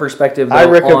people a perspective. Though, I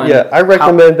on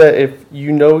recommend that if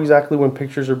you know exactly when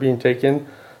pictures are being taken,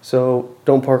 so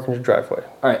don't park in your driveway.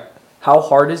 All right. How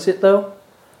hard is it though,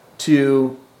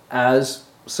 to as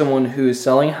someone who is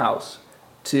selling a house,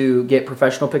 to get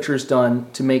professional pictures done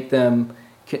to make them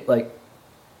like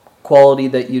quality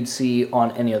that you'd see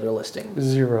on any other listing?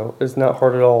 Zero. It's not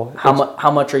hard at all.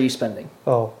 How much are you spending?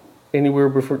 Oh, anywhere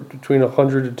between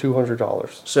 $100 to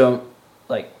 $200. So,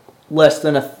 like less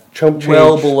than Chump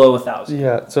well change. below 1,000.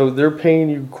 Yeah, so they're paying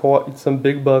you some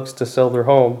big bucks to sell their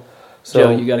home. Joe, So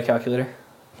you got a calculator?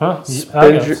 Huh?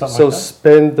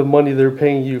 spend the money they're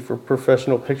paying you for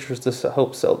professional pictures to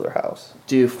help sell their house.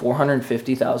 Do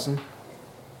 450,000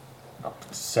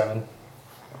 7.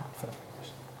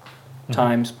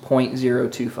 times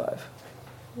 0.025.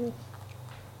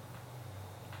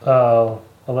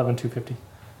 11,250.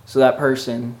 So that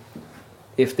person,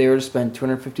 if they were to spend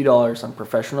 $250 on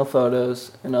professional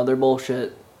photos and other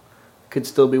bullshit, could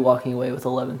still be walking away with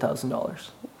 $11,000.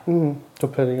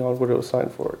 Depending on what it was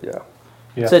signed for, yeah.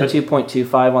 Yeah. It said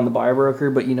 2.25 on the buyer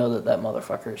broker, but you know that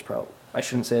motherfucker is probably. I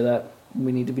shouldn't say that.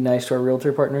 We need to be nice to our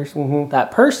realtor partners.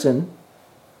 That person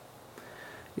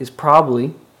is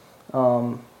probably,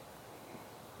 a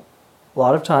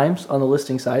lot of times on the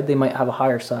listing side, they might have a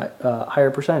higher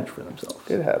percentage for themselves.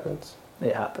 It happens.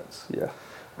 It happens. Yeah.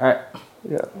 All right.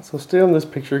 Yeah. So stay on this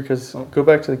picture go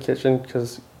back to the kitchen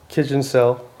because kitchens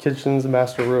sell. Kitchens,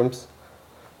 master rooms.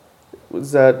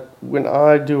 is that when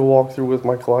I do a walkthrough with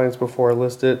my clients before I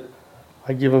list it,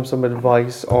 I give them some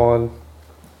advice on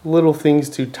little things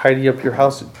to tidy up your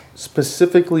house,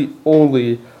 specifically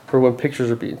only for when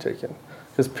pictures are being taken.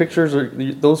 Because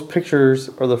those pictures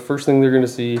are the first thing they're going to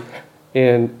see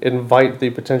and invite the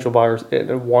potential buyers in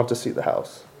and want to see the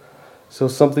house. So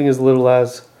something as little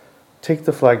as take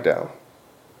the flag down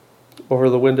over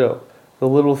the window. The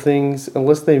little things,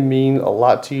 unless they mean a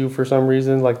lot to you for some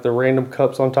reason, like the random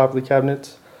cups on top of the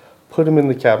cabinets, put them in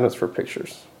the cabinets for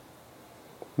pictures.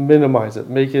 Minimize it.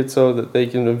 Make it so that they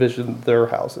can envision their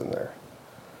house in there.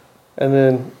 And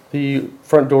then the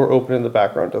front door open in the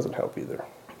background doesn't help either.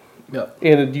 Yep.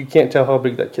 And you can't tell how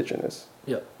big that kitchen is.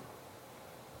 Yep.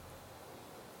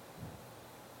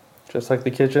 Just like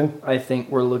the kitchen? I think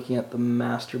we're looking at the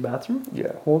master bathroom.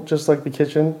 Yeah. Well, just like the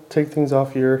kitchen, take things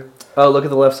off your... Oh, look at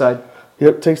the left side.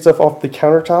 Yep, take stuff off the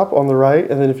countertop on the right,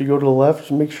 and then if you go to the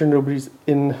left, make sure nobody's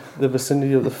in the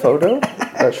vicinity of the photo.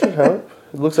 That should help.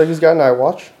 It looks like he's got an eye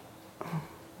watch.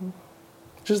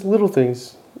 Just little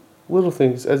things. Little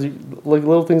things.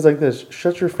 Little things like this.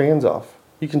 Shut your fans off.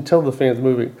 You can tell the fan's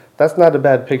moving. That's not a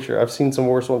bad picture. I've seen some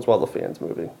worse ones while the fan's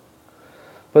moving.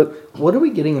 But What are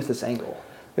we getting with this angle?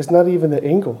 it's not even the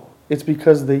angle. It's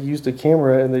because they used a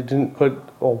camera and they didn't put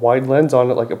a wide lens on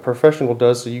it like a professional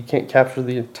does, so you can't capture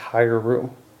the entire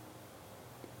room.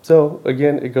 So,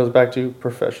 again, it goes back to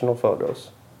professional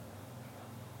photos.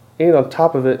 And on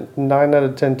top of it, 9 out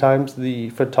of 10 times, the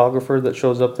photographer that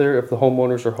shows up there, if the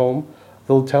homeowners are home,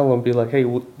 they'll tell them, be like, hey,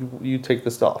 will you take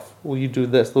this off? Will you do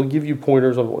this? They'll give you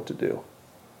pointers on what to do.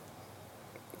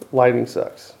 Lighting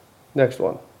sucks. Next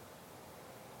one.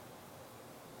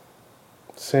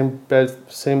 Same bed,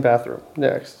 same bathroom.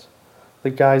 Next. The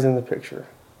guy's in the picture.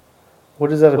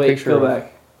 What is that a Wait, picture go of?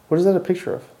 back. What is that a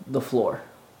picture of? The floor.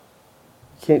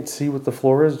 You can't see what the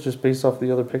floor is just based off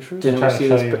the other pictures? Didn't we Trying see to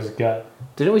show this you his gut.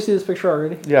 Didn't we see this picture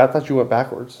already? Yeah, I thought you went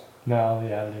backwards. No,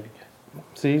 yeah, I did again.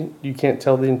 See, you can't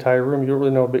tell the entire room. You don't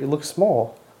really know, but it looks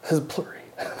small. This is blurry.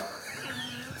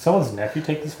 Someone's nephew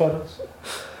take these photos?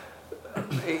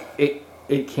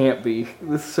 It can't be.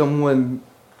 This someone.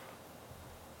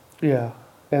 Yeah,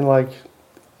 and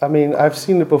I've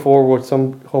seen it before where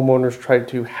some homeowners try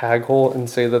to haggle and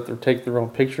say that they take their own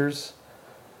pictures.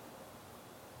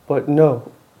 But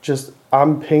no, just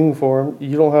I'm paying for them.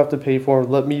 You don't have to pay for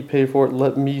them. Let me pay for it.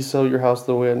 Let me sell your house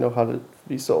the way I know how to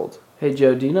be sold. Hey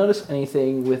Joe, do you notice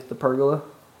anything with the pergola?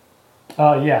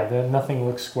 Yeah, nothing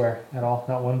looks square at all.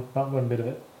 Not one bit of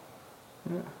it.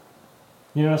 Yeah.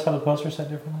 You notice how the poster's set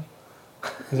differently?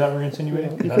 Is that what you're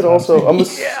insinuating? You That's could what I'm also,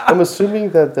 saying. I'm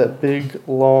assuming that big,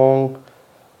 long,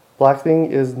 black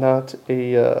thing is not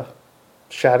a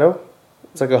shadow.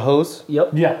 It's like a hose.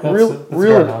 Yep. Yeah, that's Reel a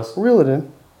garden hose. it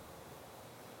in.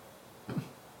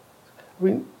 I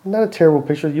mean, not a terrible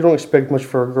picture. You don't expect much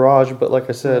for a garage, but like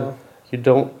I said, No.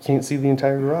 you can't see the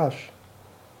entire garage.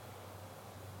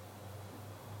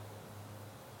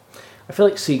 I feel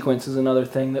like sequence is another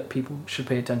thing that people should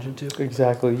pay attention to.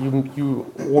 Exactly.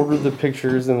 You order the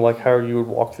pictures and like how you would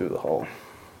walk through the home.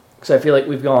 Because I feel like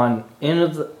we've gone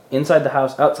inside the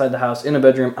house, outside the house, in a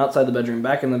bedroom, outside the bedroom,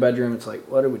 back in the bedroom. It's like,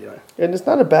 what are we doing? And it's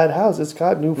not a bad house. It's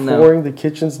got new No. flooring. The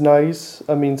kitchen's nice.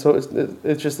 I mean, so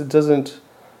it doesn't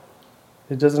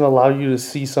allow you to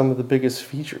see some of the biggest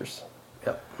features.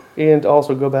 Yep. And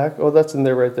also go back. Oh, that's in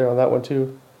there right there on that one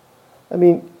too. I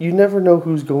mean, you never know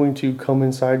who's going to come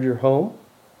inside your home.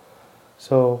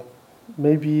 So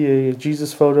maybe a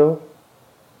Jesus photo,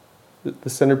 the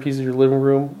centerpiece of your living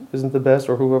room isn't the best,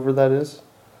 or whoever that is.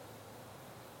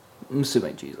 I'm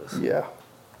assuming Jesus. Yeah.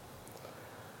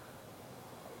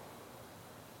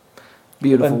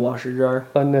 Beautiful And- washer jar.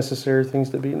 Unnecessary things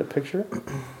to be in a picture.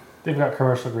 They've got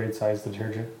commercial grade size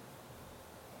detergent.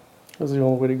 That's the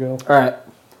only way to go. All right,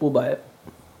 we'll buy it.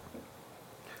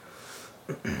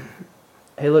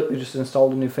 Hey, look, they just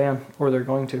installed a new fan, or they're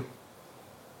going to.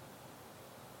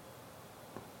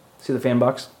 See the fan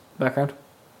box background?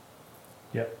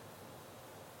 Yep.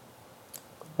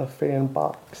 A fan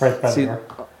box. Right by See- the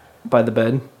door. By the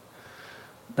bed.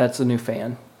 That's a new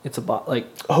fan. It's a bot, like,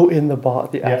 Oh, in the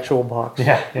Yeah. actual box.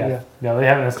 Yeah. No, they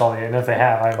haven't installed it yet. And if they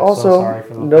have, I'm Also, so sorry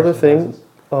for the another person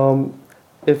thing,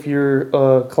 if your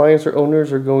clients or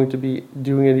owners are going to be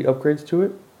doing any upgrades to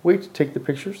it, wait to take the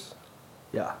pictures.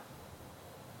 yeah.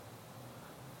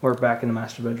 We're back in the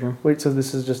master bedroom. Wait till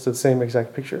this is just the same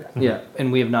exact picture. Yeah,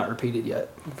 and we have not repeated yet.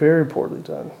 Very poorly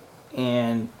done.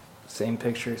 And same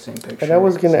picture, same picture. And I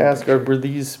was going to same ask, picture. were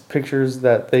these pictures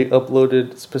that they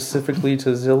uploaded specifically to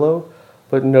Zillow?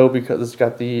 But no, because it's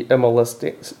got the MLS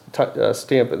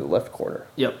stamp in the left corner.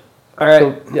 Yep. All right.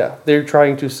 So, yeah, they're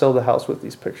trying to sell the house with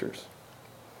these pictures.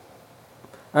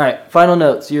 All right, final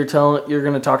notes. You're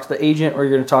going to talk to the agent, or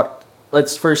you're going to talk.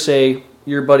 Let's first say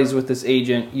you're buddies with this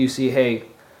agent. You see, hey,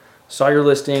 saw your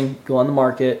listing, go on the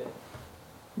market.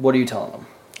 What are you telling them?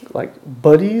 Like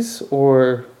buddies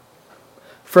or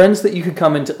Friends that you could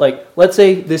come into. Like, let's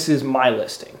say this is my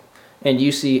listing, and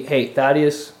you see, hey,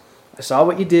 Thaddeus, I saw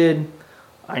what you did.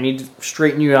 I need to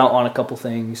straighten you out on a couple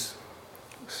things.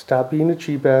 stop being a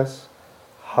cheap ass,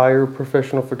 hire a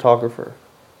professional photographer.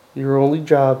 Your only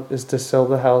job is to sell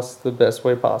the house the best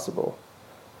way possible.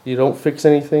 You don't fix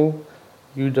anything.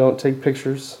 You don't take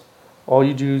pictures. All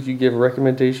you do is you give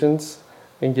recommendations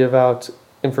and give out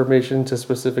information to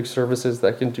specific services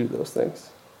that can do those things.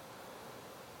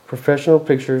 Professional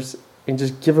pictures, and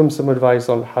just give them some advice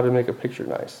on how to make a picture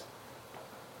nice.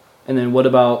 And then what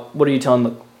are you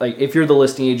telling if you're the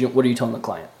listing agent, what are you telling the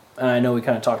client? And I know we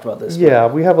kind of talked about this. Yeah,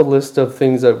 we have a list of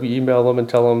things that we email them and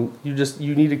tell them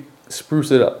you need to spruce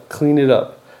it up, clean it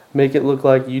up, make it look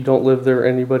like you don't live there or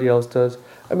anybody else does.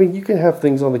 I mean, you can have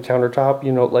things on the countertop,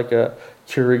 like a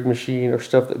Keurig machine or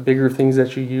bigger things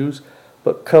that you use,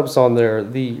 but cups on there,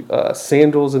 the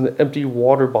sandals and the empty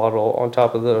water bottle on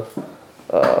top of the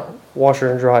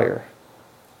washer and dryer.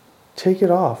 Take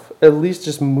it off. At least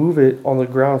just move it on the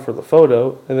ground for the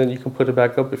photo, and then you can put it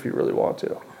back up if you really want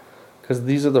to. Because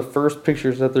these are the first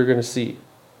pictures that they're going to see.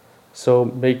 So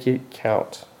make it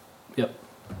count. Yep.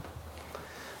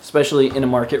 Especially in a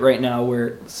market right now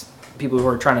where people who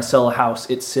are trying to sell a house,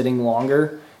 it's sitting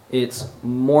longer. It's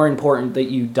more important that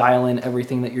you dial in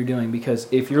everything that you're doing, because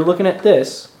if you're looking at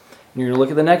this and you're going to look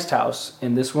at the next house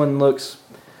and this one looks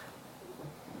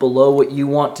below what you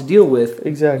want to deal with,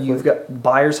 Exactly.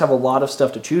 Buyers have a lot of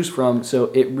stuff to choose from, so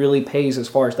it really pays as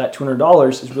far as that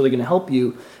 $200 is really going to help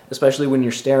you, especially when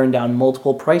you're staring down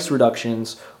multiple price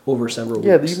reductions over several weeks.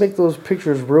 Yeah, you make those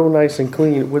pictures real nice and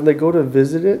clean. When they go to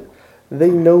visit it, they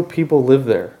know people live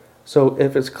there. So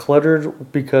if it's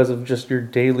cluttered because of just your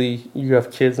daily, you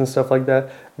have kids and stuff like that,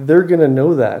 they're going to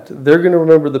know that. They're going to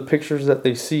remember the pictures that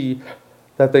they see,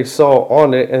 that they saw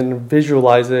on it, and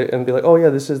visualize it and be like, oh yeah,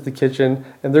 this is the kitchen.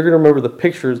 And they're going to remember the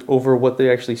pictures over what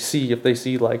they actually see, if they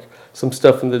see like some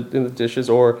stuff in the dishes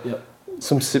or Yep.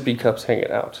 some sippy cups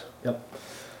hanging out. Yep.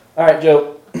 All right,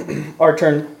 Joe, our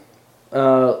turn.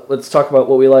 Let's talk about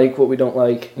what we like, what we don't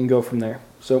like, and go from there.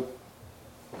 So,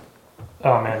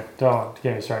 Oh man, don't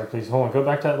get me started, please. Hold on, go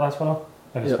back to that last photo.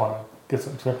 I just Yep. want to get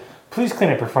something clear. Please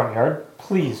clean up your front yard.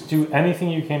 Please do anything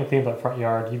you can to clean up that front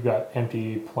yard. You've got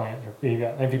empty you've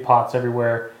got empty pots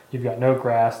everywhere. You've got no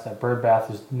grass. That bird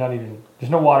bath is there's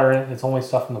no water in it. It's only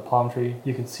stuff from the palm tree.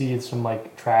 You can see it's some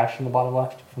like trash in the bottom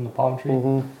left from the palm tree.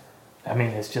 Mm-hmm. I mean,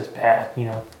 it's just bad,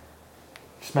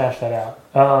 Smash that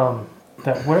out.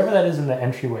 Whatever that is in the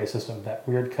entryway system, that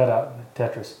weird cutout in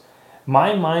Tetris.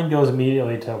 My mind goes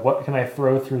immediately to what can I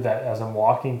throw through that as I'm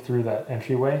walking through that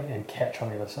entryway and catch on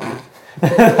the other side.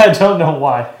 I don't know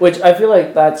why. which I feel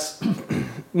like that's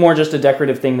more just a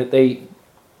decorative thing that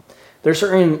there's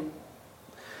certain,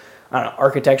 I don't know,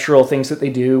 architectural things that they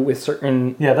do with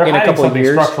certain, Yeah, they're in a hiding couple of something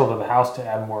years. structural to the house to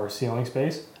add more ceiling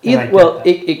space. and I get Well, that.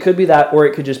 it could be that, or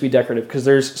it could just be decorative, because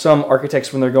there's some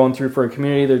architects when they're going through for a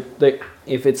community,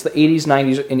 if it's the 80s,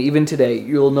 90s, and even today,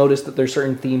 you'll notice that there's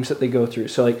certain themes that they go through.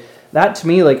 So like that to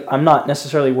me, like I'm not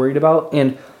necessarily worried about,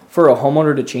 and for a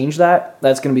homeowner to change that,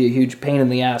 that's going to be a huge pain in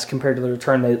the ass compared to the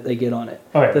return they get on it.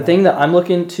 Okay. The thing that I'm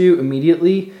looking to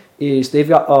immediately is they've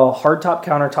got a hardtop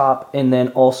countertop and then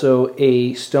also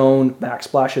a stone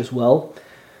backsplash as well.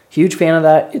 Huge fan of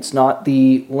that. It's not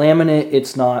the laminate.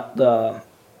 It's not the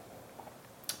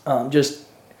just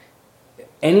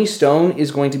any stone is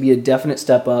going to be a definite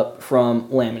step up from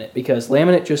laminate, because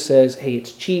laminate just says, hey,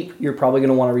 it's cheap. You're probably going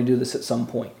to want to redo this at some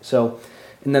point. So,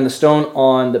 and then the stone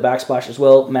on the backsplash as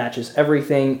well matches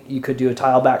everything. You could do a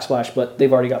tile backsplash, but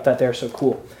they've already got that there. So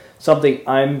cool.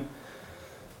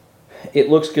 It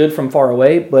looks good from far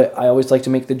away, but I always like to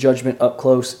make the judgment up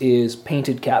close is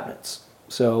painted cabinets.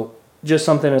 So just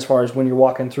something as far as when you're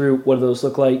walking through, what do those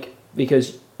look like?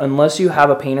 Because unless you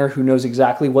have a painter who knows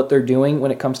exactly what they're doing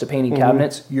when it comes to painting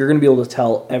cabinets, you're going to be able to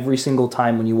tell every single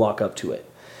time when you walk up to it.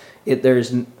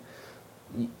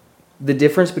 The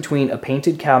difference between a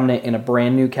painted cabinet and a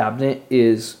brand new cabinet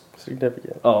is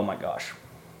Significant. oh my gosh.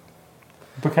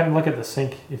 But kind of look at the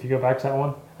sink. If you go back to that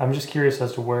one, I'm just curious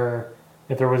as to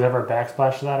if there was ever a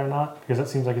backsplash to that or not, because that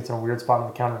seems like it's a weird spot on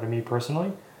the counter to me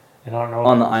personally, and I don't know.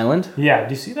 On the island? Yeah, do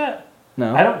you see that?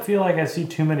 No. I don't feel like I see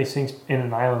too many sinks in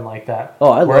an island like that.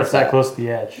 Oh, I where love it's that that. close to the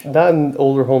edge. Not in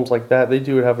older homes like that. They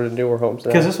do have it in newer homes now.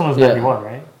 Because this one was Yeah. 91,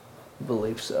 right? I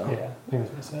believe so. Yeah, I think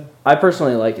that's what I said. I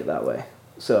personally like it that way.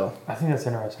 So I think that's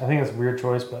interesting. I think that's a weird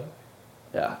choice, but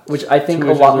Yeah, which I think 2 a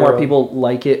inches lot more around. people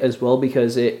like it as well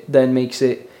because it then makes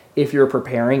it, if you're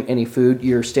preparing any food,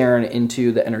 you're staring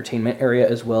into the entertainment area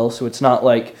as well. So it's not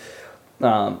like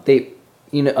do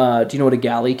you know what a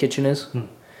galley kitchen is?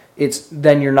 It's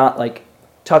then you're not like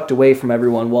tucked away from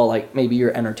everyone while like maybe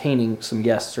you're entertaining some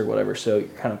guests or whatever. So you're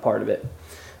kind of part of it.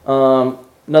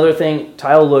 Another thing,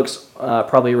 tile looks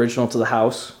probably original to the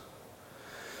house.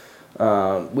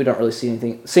 We don't really see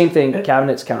anything. Same thing,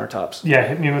 cabinets, countertops. Yeah,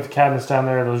 hit me with the cabinets down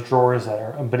there, those drawers that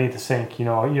are beneath the sink. You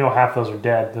know, half those are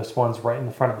dead. This one's right in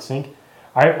the front of the sink.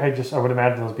 I would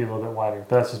imagine those be a little bit wider,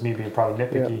 but that's just me being probably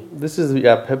nitpicky. Yeah. This is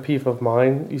pet peeve of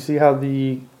mine. You see how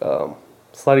the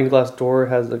sliding glass door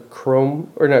has a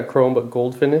chrome, or not chrome, but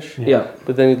gold finish? Yeah.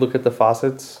 But then you look at the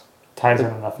faucets. Ties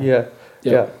into nothing. Yeah.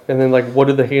 Yeah. And then like, what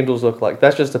do the handles look like?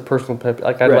 That's just a personal pet peeve.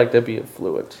 Like, I'd Right. like to be a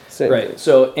fluid. Same Right. thing.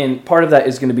 So, and part of that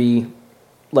is going to be,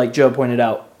 like Joe pointed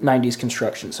out, 90s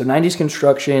construction. So 90s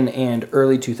construction and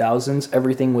early 2000s,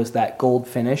 everything was that gold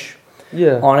finish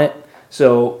Yeah. on it.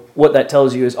 So what that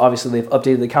tells you is obviously they've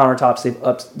updated the countertops, they've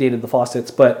updated the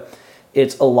faucets, but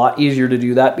it's a lot easier to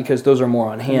do that because those are more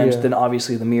on hand Yeah. than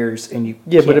obviously the mirrors. And you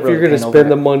Yeah, can't but if really you're going to paint over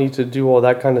spend the it. money to do all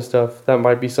that kind of stuff, that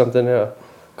might be something a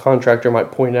contractor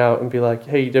might point out and be like,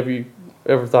 hey, have you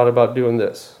ever thought about doing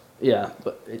this? Yeah,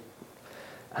 but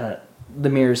I don't know. The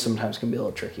mirrors sometimes can be a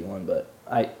little tricky one, but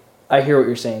I hear what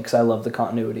you're saying because I love the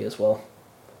continuity as well.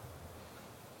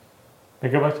 Hey,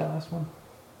 go back to that last one.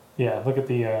 Yeah, look at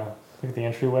the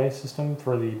entryway system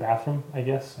for the bathroom. I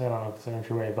guess I don't know if it's an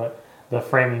entryway, but the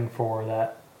framing for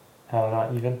that,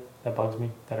 not even. That bugs me.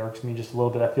 That irks me just a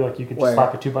little bit. I feel like you could Where? just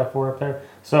slap a 2x4 up there.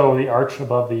 So the arch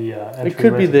above the entryway. It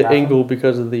could be to the bathroom. angle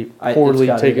because of the It's poorly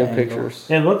gotta be taken the angle. pictures.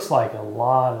 It looks like a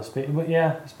lot of space, but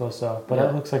yeah, I suppose so. But Yeah.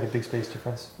 it looks like a big space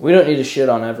difference. We don't need to shit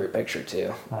on every picture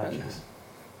too. Ah, And- jeez.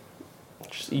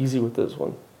 Just easy with this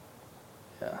one.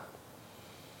 yeah.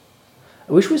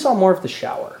 I wish we saw more of the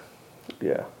shower. Yeah.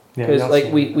 Yeah, you Because don't like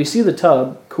see we see the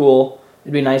tub, cool.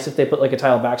 It'd be nice if they put like a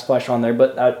tile backsplash on there,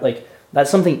 but that's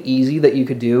something easy that you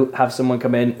could do. Have someone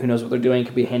come in who knows what they're doing,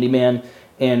 could be a handyman,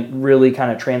 and really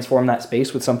kind of transform that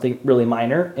space with something really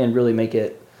minor and really make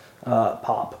it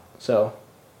pop. So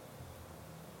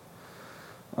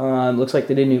looks like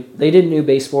they did new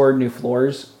baseboard, new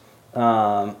floors.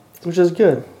 Which is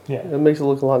good. Yeah. It makes it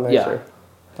look a lot nicer. Yeah.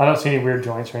 I don't see any weird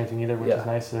joints or anything either, which Yeah. is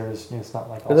nice. It's not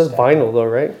like all It is stacked. vinyl though,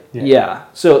 right? Yeah.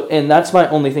 So, and that's my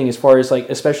only thing as far as like,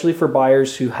 especially for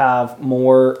buyers who have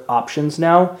more options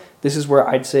now, this is where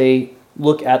I'd say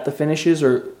look at the finishes,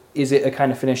 or is it a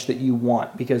kind of finish that you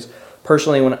want? Because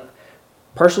personally,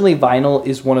 vinyl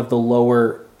is one of the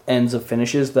lower ends of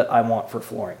finishes that I want for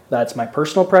flooring. That's my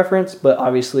personal preference, but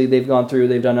obviously they've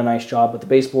done a nice job with the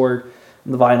baseboard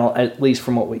and the vinyl, at least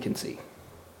from what we can see.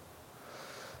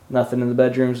 Nothing in the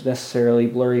bedrooms necessarily,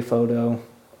 blurry photo.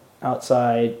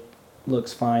 Outside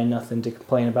looks fine, nothing to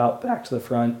complain about. Back to the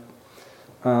front.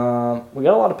 We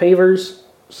got a lot of pavers,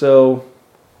 so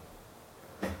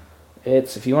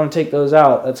if you want to take those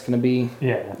out, that's going to be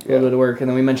Yeah. a little bit of work. And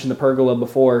then we mentioned the pergola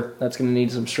before. That's going to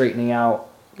need some straightening out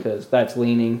because that's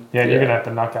leaning. Yeah, you're Yeah. gonna have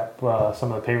to knock out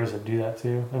some of the pavers that do that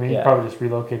too. I mean, you Yeah. probably just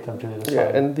relocate them to the other Yeah.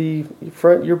 side.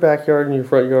 And your backyard and your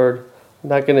front yard,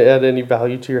 not going to add any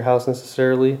value to your house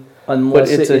necessarily.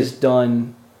 Unless it's it is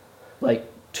done like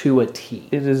to a T.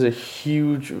 It is a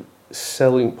huge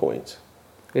selling point.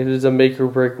 It is a make or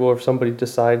break or if somebody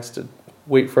decides to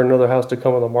wait for another house to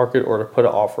come on the market or to put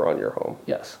an offer on your home.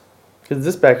 Yes. Because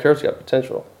this backyard's got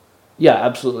potential. Yeah,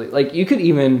 absolutely. Like you could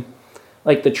even,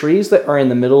 like the trees that are in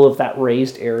the middle of that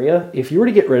raised area, if you were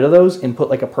to get rid of those and put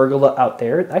like a pergola out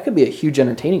there, that could be a huge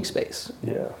entertaining space.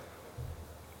 Yeah.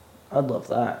 I'd love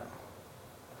that.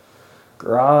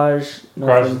 Garage,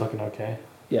 Garage nothing. is looking okay.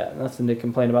 Yeah, nothing to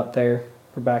complain about there.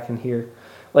 We're back in here.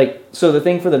 Like, so the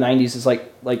thing for the 90s is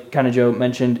like kind of Joe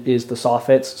mentioned, is the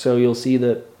soffits. So you'll see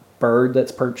the bird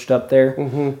that's perched up there.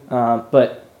 Mm-hmm.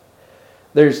 But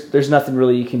there's nothing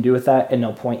really you can do with that, and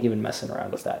no point even messing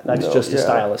around with that. That's No, just a yeah.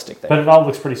 stylistic thing. But it all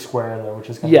looks pretty square though, which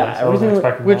is kind Yeah, of nice. I wasn't everything-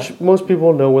 expecting Which that. most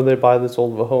people know when they buy this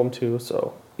old of a home too.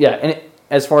 So Yeah, and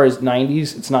as far as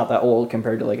 90s, it's not that old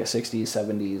compared to like a 60s,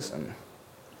 70s, and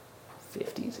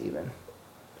 50s even.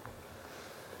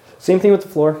 Same thing with the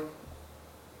floor.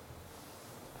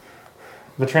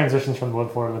 The transitions from the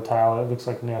wood floor to the tile, it looks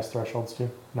like nice thresholds too.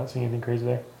 Not seeing anything crazy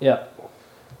there. Yeah.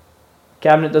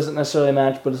 Cabinet doesn't necessarily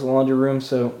match, but it's a laundry room,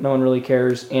 so no one really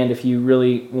cares. And if you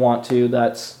really want to,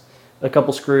 that's a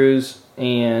couple screws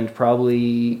and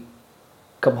probably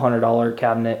a couple $100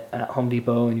 cabinet at Home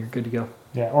Depot, and you're good to go.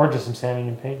 Yeah, or just some sanding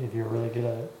and paint if you're really good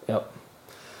at it. Yep.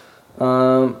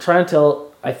 Trying to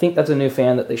tell. I think that's a new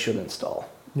fan that they should install.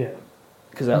 Yeah.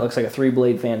 because that looks like a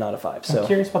 3-blade fan, not a 5. I'm So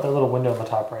curious about that little window on the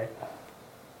top right.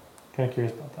 Kind of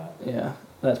curious about that. yeah,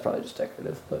 that's probably just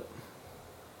decorative, but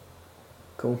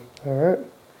cool. All right.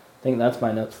 I think that's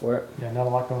my notes for it. Yeah, not a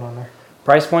lot going on there.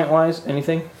 Price point wise,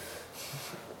 anything?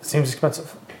 Seems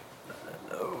expensive.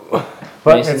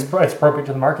 But Mason? it's appropriate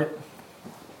to the market.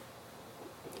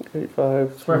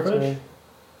 85 Square footage?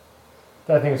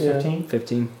 I think it's Yeah. 15.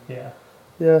 15. Yeah.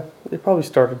 Yeah, they probably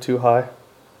started too high.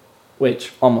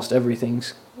 Which almost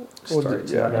everything's Well,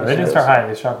 starts. yeah. No, they didn't start high.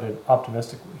 They started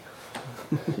optimistically.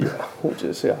 Yeah, which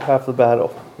is half the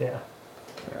battle. Yeah.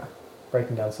 Yeah.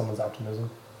 Breaking down someone's optimism.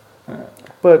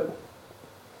 But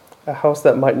a house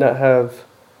that might not have,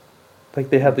 like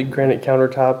they have the granite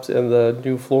countertops and the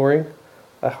new flooring,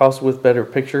 a house with better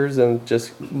pictures and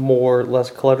just less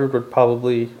cluttered would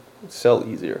probably sell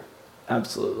easier.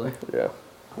 Absolutely. Yeah.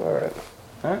 All right.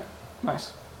 All right.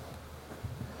 Nice.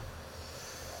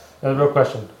 Now, the real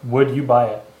question: would you buy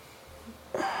it?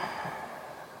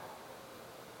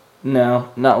 No,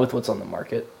 not with what's on the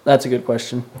market. That's a good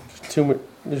question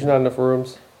There's not enough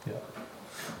rooms. Yeah.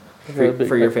 I got a big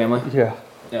for your back- family. Yeah.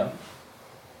 Yeah.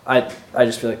 I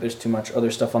just feel like there's too much other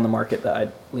stuff on the market that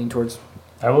I'd lean towards.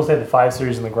 I will say the 5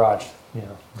 Series in the garage. You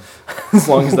know. As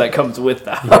long as that comes with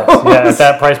that. Yes, yeah. At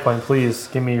that price point, please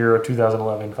give me your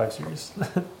 2011 5 Series.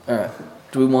 All right.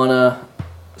 Do we want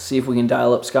to see if we can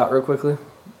dial up Scott real quickly?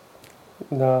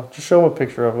 No, just show him a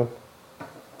picture of him.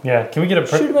 Yeah. Can we get a?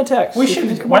 Shoot him a text. We See if he should.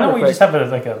 can come Why on don't real we just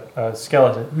quick. have a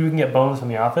skeleton? We can get bones from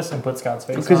the office and put Scott's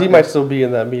face. Because on he it. might still be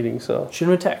in that meeting, so Shoot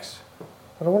him a text.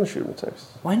 I don't want to shoot him a text.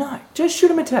 Why not? Just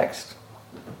shoot him a text.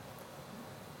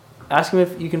 Ask him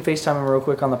if you can FaceTime him real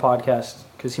quick on the podcast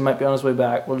because he might be on his way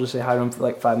back. We'll just say hi to him for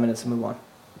like 5 minutes and move on.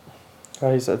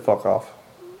 He said fuck off.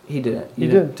 He didn't. He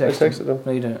didn't did. I text texted him.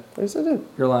 No, you didn't. Yes, I did.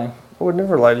 You're lying. I would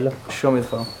never lie to you. Show me the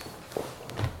phone.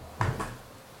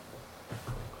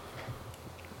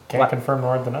 Can't What? confirm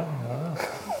nor deny.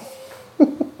 I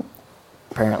don't know.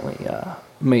 Apparently,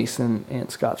 Mason and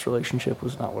Scott's relationship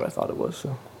was not what I thought it was.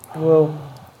 So Well,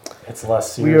 It's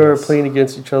less we are serious. playing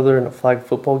against each other in a flag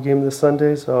football game this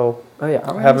Sunday, so oh yeah,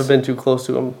 I haven't been too close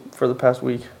to him for the past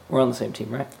week. We're on the same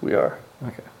team, right? We are.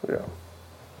 Okay. Yeah.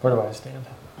 Where do I stand?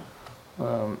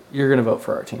 You're gonna vote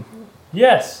for our team.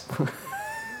 Yes.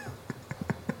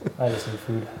 I just need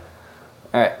food.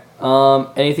 All right.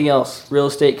 Anything else? Real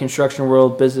estate, construction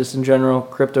world, business in general,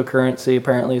 cryptocurrency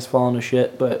apparently is falling to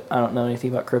shit, but I don't know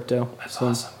anything about crypto. That's So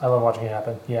awesome. I love watching it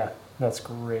happen. Yeah, that's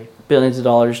great. billions of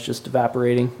dollars just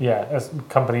evaporating. Yeah, as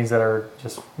companies that are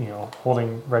just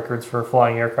holding records for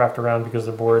flying aircraft around because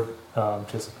they're bored,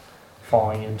 just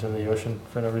falling into the ocean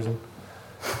for no reason.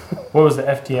 What was the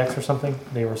FTX or something?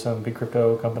 They were some big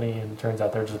crypto company, and it turns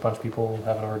out they're just a bunch of people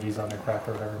having orgies on their craft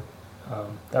or whatever.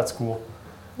 That's cool.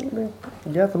 You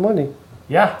got the money.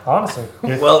 Yeah, honestly.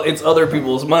 Well, it's other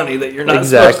people's money that you're not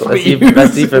Exactly.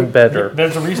 That's even better.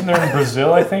 There's a reason they're in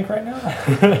Brazil, I think, right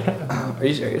now. Are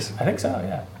you serious? I think so,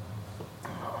 yeah.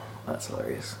 That's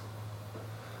hilarious.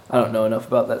 I don't know enough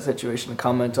about that situation to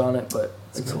comment on it, but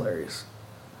it's good. hilarious.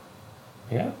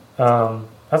 Yeah.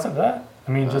 Outside of that,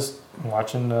 I mean, just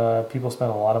watching people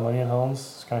spend a lot of money on homes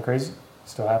is kind of crazy.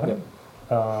 Still happening.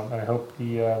 And I hope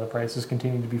the prices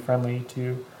continue to be friendly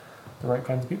to the right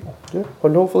kinds of people. Yeah.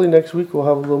 But hopefully next week we'll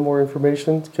have a little more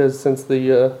information because since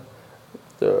the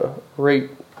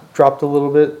rate dropped a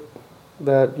little bit,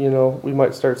 that we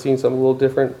might start seeing something a little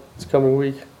different this coming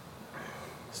week.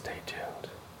 Stay tuned.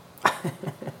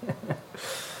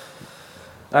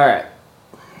 All right.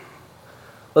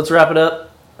 Let's wrap it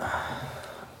up.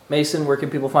 Mason, where can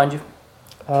people find you?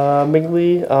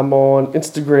 Mainly, I'm on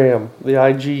Instagram, the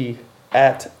IG,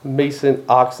 at Mason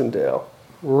Oxendale.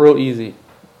 Real easy.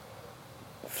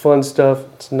 Fun stuff.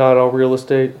 It's not all real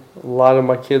estate. A lot of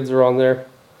my kids are on there.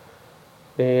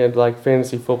 And like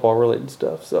fantasy football related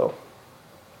stuff. So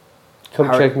come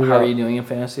check me How out. are you doing in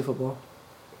fantasy football?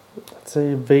 It's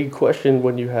a vague question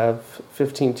when you have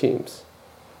 15 teams.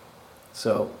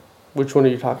 So, Which one are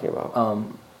you talking about?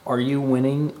 are you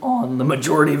winning on the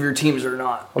majority of your teams or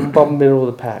not? I'm about middle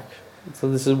of the pack.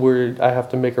 So this is where I have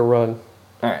to make a run.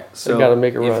 All right. So gotta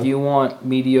make a if run. you want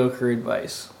mediocre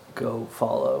advice, go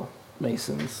follow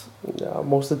Mason's. Yeah,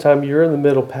 most of the time you're in the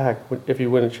middle pack if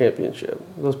you win a championship.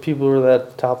 Those people who are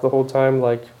at the top the whole time,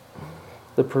 like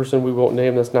the person we won't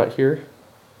name that's not here,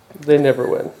 they never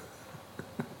win.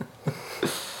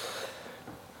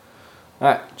 All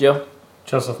right, Joe.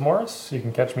 Joseph Morris. You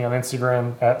can catch me on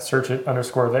Instagram at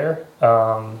searchit_there.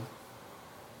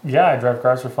 Yeah, I drive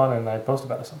cars for fun and I post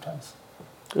about it sometimes.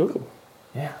 Ooh.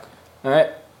 Yeah. All right.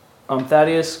 I'm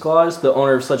Thaddeus Claus, the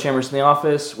owner of Sledgehammers in the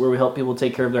Office, where we help people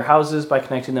take care of their houses by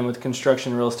connecting them with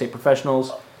construction and real estate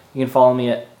professionals. You can follow me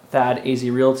at Thad AZ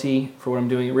Realty for what I'm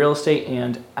doing in real estate,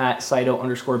 and at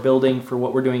Saito_building for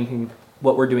what we're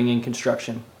doing in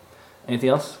construction. Anything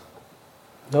else?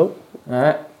 Nope, All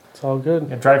right. it's all good.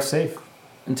 Yeah, drive safe.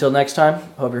 Until next time,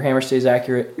 hope your hammer stays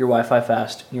accurate, your Wi-Fi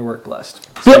fast, and your work blessed.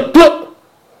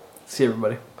 See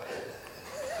everybody.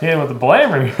 Hitting with the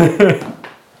blammer.